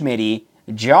Big Schmitty,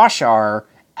 Josh R,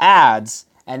 Ads,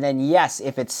 and then yes,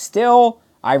 if it's still,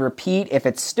 I repeat, if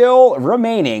it's still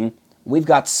remaining, we've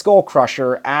got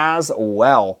SkullCrusher as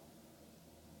well.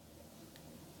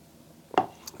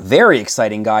 Very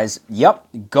exciting, guys. Yep,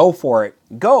 go for it.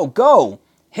 Go, go.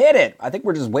 Hit it. I think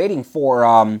we're just waiting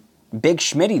for Big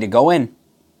Schmitty to go in.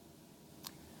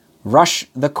 Rush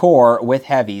the core with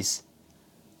heavies.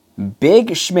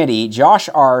 Big Schmitty, Josh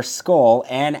R, Skull,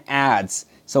 and ads.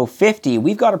 So 50,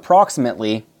 we've got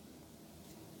approximately...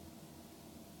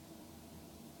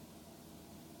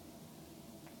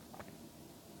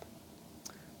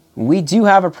 We do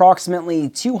have approximately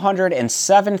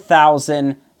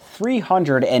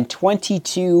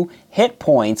 207,322 hit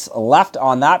points left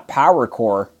on that power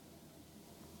core.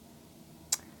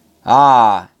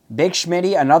 Big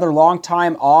Schmitty, another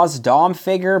long-time Aus Dom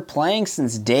figure, playing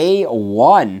since day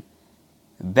one.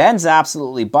 Ben's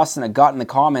absolutely busting a gut in the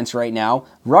comments right now.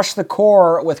 Rush the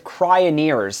core with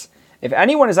Cryoneers. If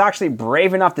anyone is actually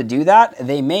brave enough to do that,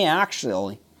 they may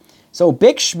actually. So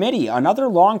Big Schmitty, another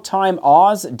long-time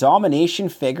Aus Domination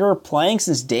figure, playing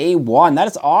since day one. That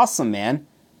is awesome, man.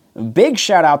 Big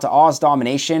shout out to Aus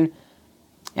Domination.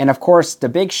 And of course, the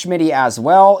Big Schmitty as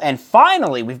well. And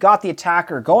finally, we've got the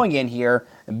attacker going in here.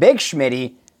 Big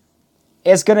Schmitty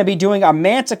is going to be doing a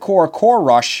Manticore core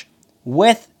rush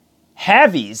with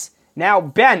heavies. Now,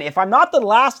 Ben, if I'm not the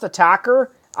last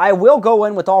attacker, I will go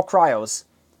in with all cryos.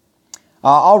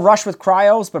 I'll rush with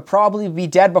cryos, but probably be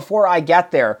dead before I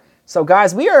get there. So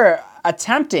guys, we are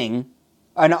attempting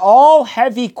an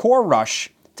all-heavy core rush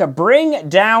to bring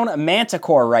down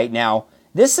Manticore right now.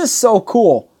 This is so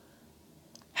cool.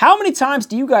 How many times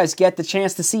do you guys get the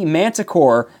chance to see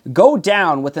Manticore go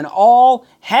down with an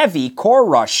all-heavy core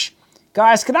rush?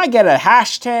 Guys, can I get a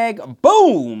hashtag?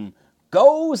 Boom!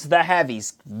 Goes the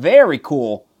heavies. Very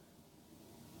cool.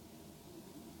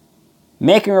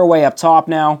 Making our way up top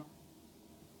now.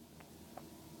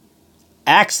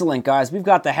 Excellent, guys. We've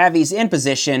got the heavies in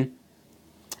position.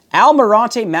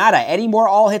 Almirante Mata. Any more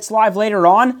all hits live later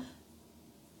on?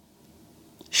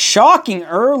 Shocking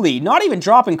early. Not even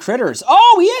dropping critters.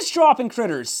 Oh, he is dropping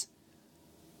critters.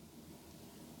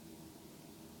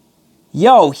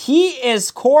 Yo, he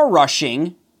is core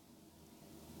rushing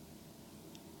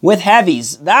with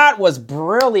heavies. That was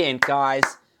brilliant, guys.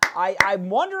 I'm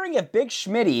wondering if Big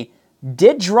Schmitty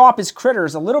did drop his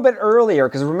critters a little bit earlier.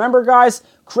 Because remember, guys,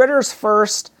 critters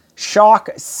first, shock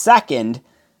second.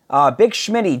 Big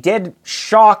Schmitty did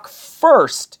shock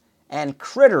first and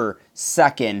critter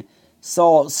second.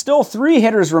 So still 3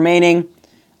 hitters remaining.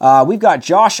 We've got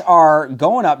Josh R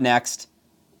going up next.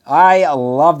 I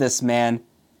love this, man.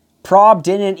 Prob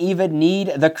didn't even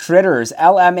need the critters.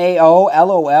 LMAO,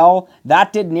 LOL.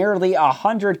 That did nearly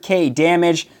 100k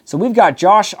damage. So we've got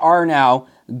Josh R now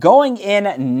going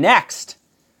in next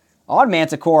on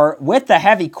Manticore with the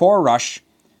heavy core rush.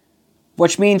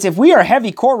 Which means if we are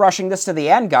heavy core rushing this to the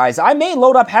end, guys, I may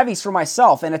load up heavies for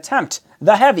myself and attempt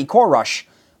the heavy core rush.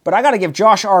 But I got to give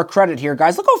Josh R credit here,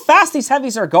 guys. Look how fast these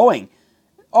heavies are going.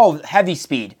 Oh, heavy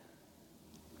speed.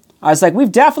 I was like,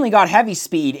 we've definitely got heavy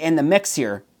speed in the mix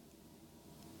here.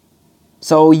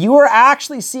 So you are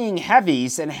actually seeing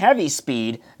heavies and heavy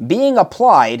speed being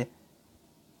applied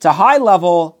to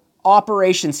high-level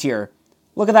operations here.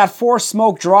 Look at that 4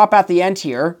 smoke drop at the end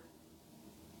here.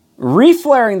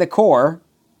 Reflaring the core.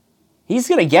 He's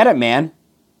going to get it, man.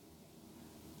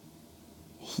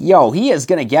 Yo, he is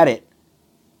going to get it.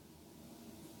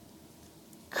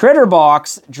 Critter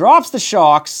box drops the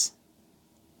shocks.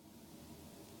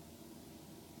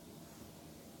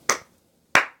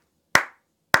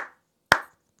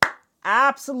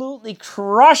 Absolutely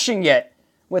crushing it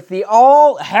with the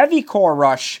all heavy core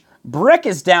rush. Brick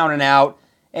is down and out.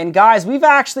 And guys, we've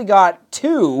actually got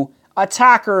 2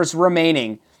 attackers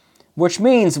remaining, which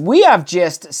means we have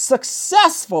just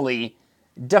successfully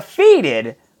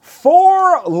defeated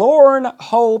Forlorne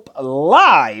Hope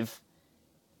live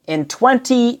in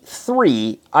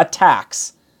 23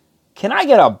 attacks. Can I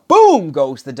get a boom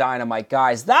goes the Dynamite,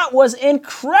 guys? That was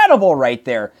incredible right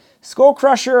there.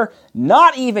 SkullCrusher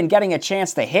not even getting a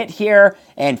chance to hit here.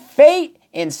 And Fate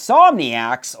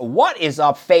Insomniacs. What is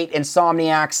up, Fate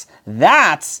Insomniacs?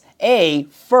 That's a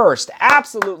first.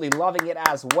 Absolutely loving it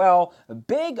as well.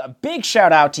 Big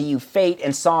shout out to you, Fate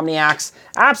Insomniacs.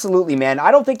 Absolutely, man. I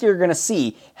don't think you're going to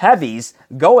see heavies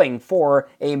going for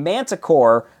a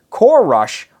Manticore core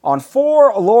rush on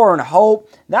Forlorne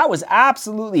Hope. That was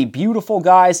absolutely beautiful,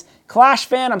 guys. Clash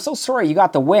fan, I'm so sorry you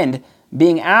got the wind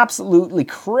being absolutely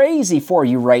crazy for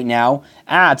you right now.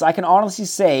 Ads, I can honestly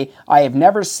say I have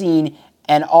never seen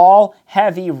an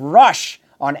all-heavy rush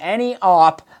on any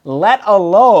op, let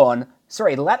alone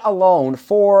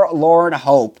Forlorne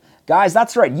Hope. Guys,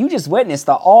 that's right. You just witnessed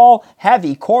the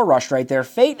all-heavy core rush right there.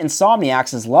 Fate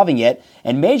Insomniacs is loving it.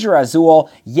 And Major Azul,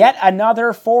 yet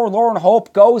another Forlorne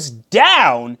Hope goes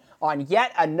down on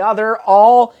yet another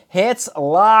All Hits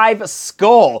Live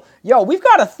Skull. Yo, we've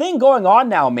got a thing going on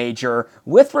now, Major,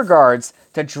 with regards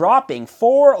to dropping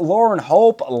Forlorne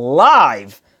Hope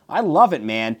live. I love it,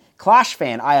 man. Clash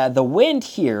fan, the wind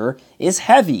here is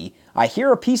heavy. I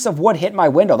hear a piece of wood hit my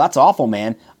window. That's awful,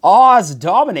 man. Aus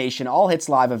Domination, All Hits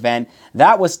Live event.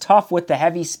 That was tough with the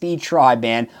heavy speed tribe,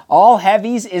 man. All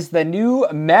heavies is the new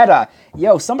meta.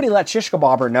 Yo, somebody let Shish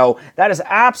Kebabber know. That is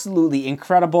absolutely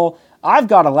incredible. I've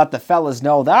got to let the fellas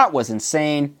know that was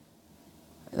insane.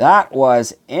 That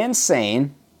was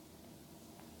insane.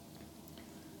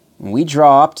 We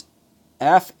dropped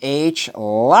FH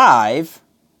live.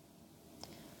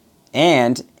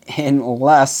 And in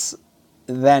less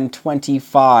than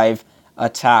 25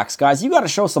 attacks. Guys, you got to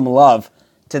show some love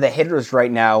to the hitters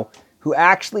right now who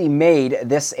actually made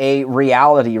this a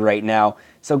reality right now.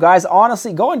 So guys,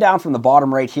 honestly, going down from the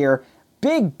bottom right here,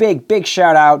 big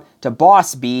shout out to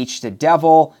Boss Beach, to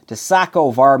Devil, to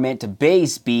Sacco Varmint, to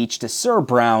Bays Beach, to Sir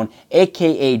Brown,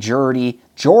 aka Jordy,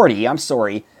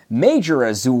 Major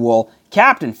Azul,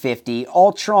 Captain 50,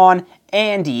 Ultron,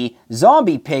 Andy,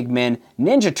 Zombie Pigman,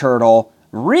 Ninja Turtle,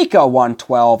 Rika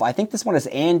 112, I think this one is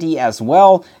Andy as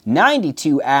well,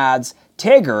 92 ads,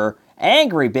 Tigger,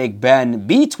 Angry Big Ben,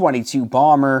 B22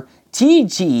 Bomber,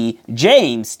 TT,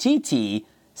 James, TT,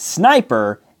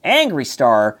 Sniper, Angry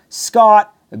Star,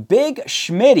 Scott, Big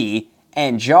Schmitty,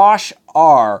 and Josh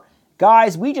R.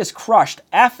 Guys, we just crushed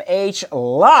FH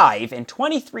live in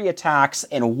 23 attacks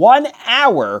in 1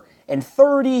 hour and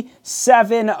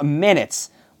 37 minutes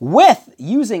with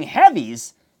using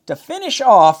heavies to finish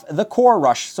off the core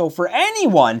rush. So for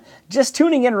anyone just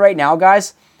tuning in right now,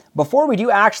 guys, before we do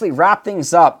actually wrap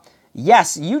things up,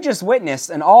 yes, you just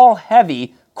witnessed an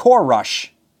all-heavy core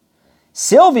rush.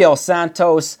 Silvio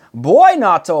Santos, boy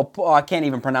Nato, I can't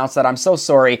even pronounce that, I'm so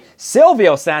sorry.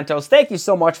 Silvio Santos, thank you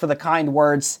so much for the kind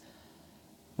words.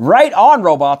 Right on,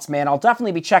 Robots, man. I'll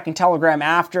definitely be checking Telegram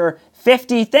after.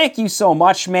 50, thank you so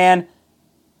much, man.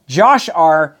 Josh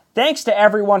R., thanks to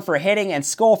everyone for hitting and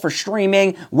Skull for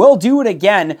streaming. We'll do it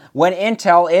again when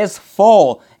Intel is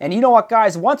full. And you know what,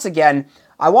 guys? Once again,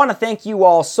 I want to thank you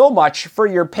all so much for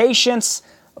your patience,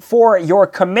 for your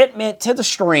commitment to the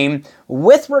stream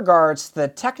with regards to the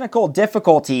technical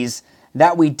difficulties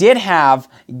that we did have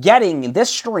getting this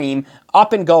stream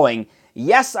up and going.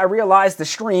 Yes, I realize the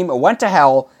stream went to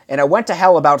hell, and it went to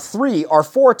hell about 3 or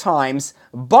 4 times,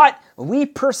 but we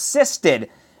persisted.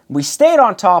 We stayed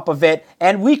on top of it,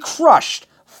 and we crushed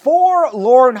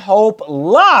Forlorne Hope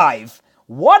live.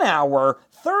 1 hour,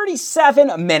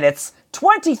 37 minutes,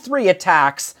 23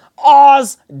 attacks,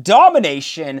 Aus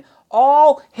Domination,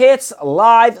 All Hits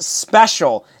Live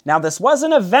special. Now, this was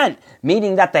an event,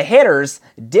 meaning that the hitters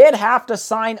did have to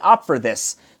sign up for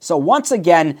this. So once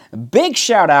again, big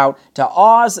shout out to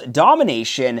Aus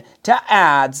Domination, to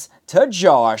Ads, to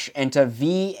Josh, and to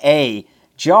VA.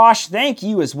 Josh, thank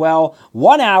you as well.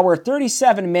 1 hour,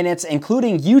 37 minutes,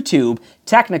 including YouTube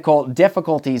technical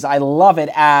difficulties. I love it,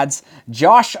 Ads.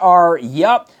 Josh R,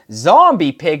 yup.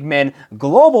 Zombie Pigman,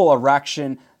 Global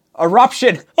Eruption.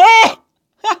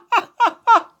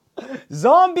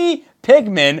 Zombie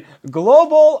Pigman,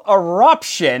 Global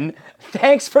Eruption.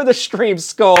 Thanks for the stream,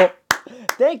 Skull.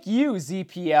 Thank you,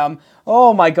 ZPM.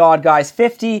 Oh my god, guys.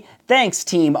 50. Thanks,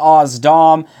 Team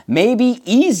Ozdom. Maybe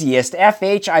easiest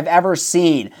FH I've ever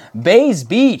seen. Bays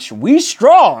Beach, we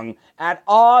strong at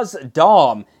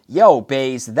Ozdom. Yo,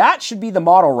 Bays, that should be the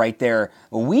motto right there.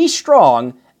 We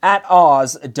strong at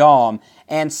Ozdom.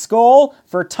 And Skull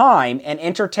for time and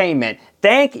entertainment.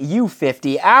 Thank you,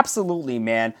 50. Absolutely,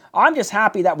 man. I'm just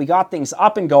happy that we got things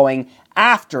up and going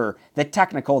after the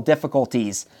technical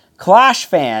difficulties. Clash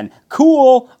fan,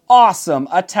 cool, awesome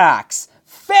attacks.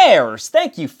 Fairs,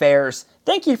 thank you, Fairs.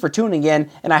 Thank you for tuning in,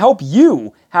 and I hope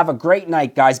you have a great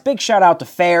night, guys. Big shout out to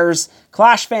Fairs.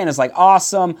 Clash fan is like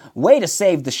awesome. Way to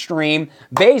save the stream.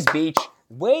 Bays Beach,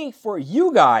 way for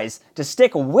you guys to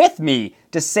stick with me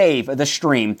to save the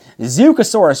stream.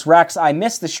 Zucosaurus Rex, I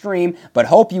missed the stream, but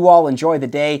hope you all enjoy the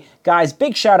day. Guys,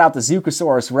 big shout out to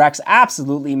Zucosaurus Rex.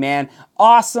 Absolutely, man.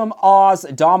 Awesome Aus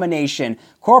Domination.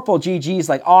 Corporal GG's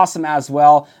like awesome as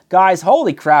well. Guys,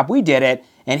 holy crap, we did it.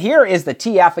 And here is the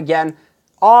TF again.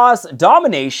 Aus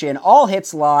Domination, All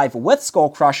Hits Live with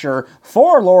SkullCrusher,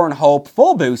 Forlorne Hope,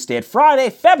 full boosted, Friday,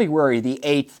 February the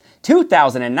 8th,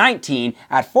 2019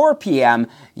 at 4 p.m.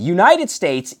 United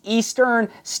States Eastern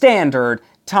Standard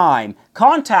Time.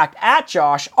 Contact at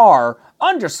Josh R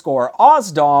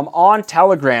TF_Ausdom on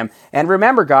Telegram. And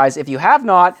remember, guys, if you have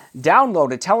not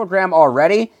downloaded Telegram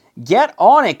already, get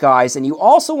on it, guys. And you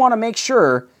also want to make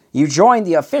sure you join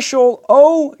the official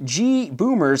OG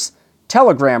Boomers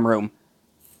Telegram room.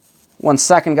 1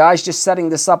 second, guys, just setting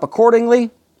this up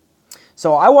accordingly.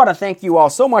 So I want to thank you all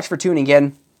so much for tuning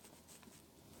in.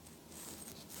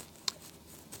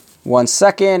 1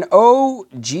 second,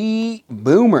 OG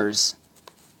Boomers.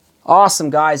 Awesome,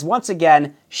 guys. Once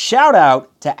again, shout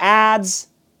out to Ads,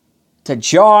 to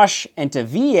Josh, and to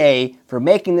VA for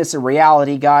making this a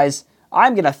reality, guys.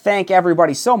 I'm going to thank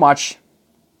everybody so much.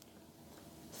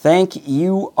 Thank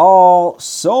you all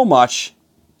so much.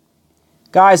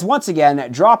 Guys, once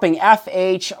again, dropping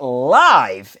FH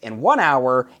live in 1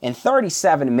 hour and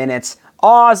 37 minutes.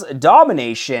 Aus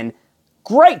Domination.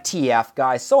 Great TF,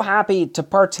 guys. So happy to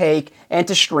partake and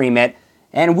to stream it.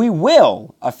 And we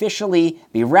will officially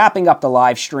be wrapping up the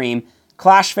live stream.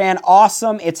 Clash fan,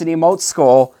 awesome. It's an emote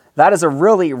skull. That is a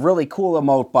really, really cool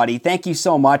emote, buddy. Thank you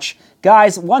so much.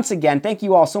 Guys, once again, thank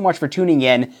you all so much for tuning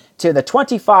in to the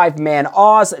 25-man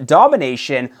Aus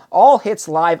Domination All Hits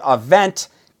Live event,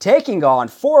 taking on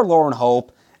Forlorne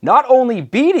Hope, not only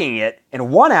beating it in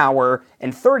 1 hour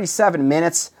and 37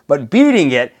 minutes, but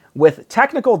beating it with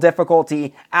technical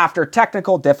difficulty after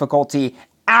technical difficulty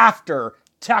after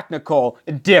technical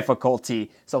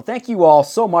difficulty. So thank you all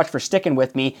so much for sticking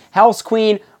with me. Hell's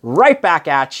Queen, right back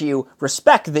at you.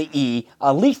 Respect the E.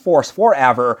 Elite Force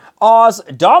forever. Aus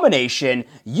Domination.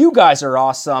 You guys are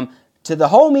awesome. To the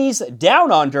homies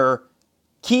down under,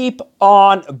 keep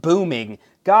on booming.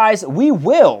 Guys, we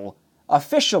will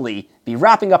officially be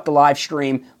wrapping up the live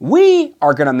stream. We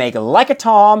are going to make like a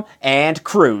Tom and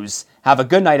cruise. Have a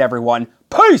good night, everyone.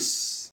 Peace!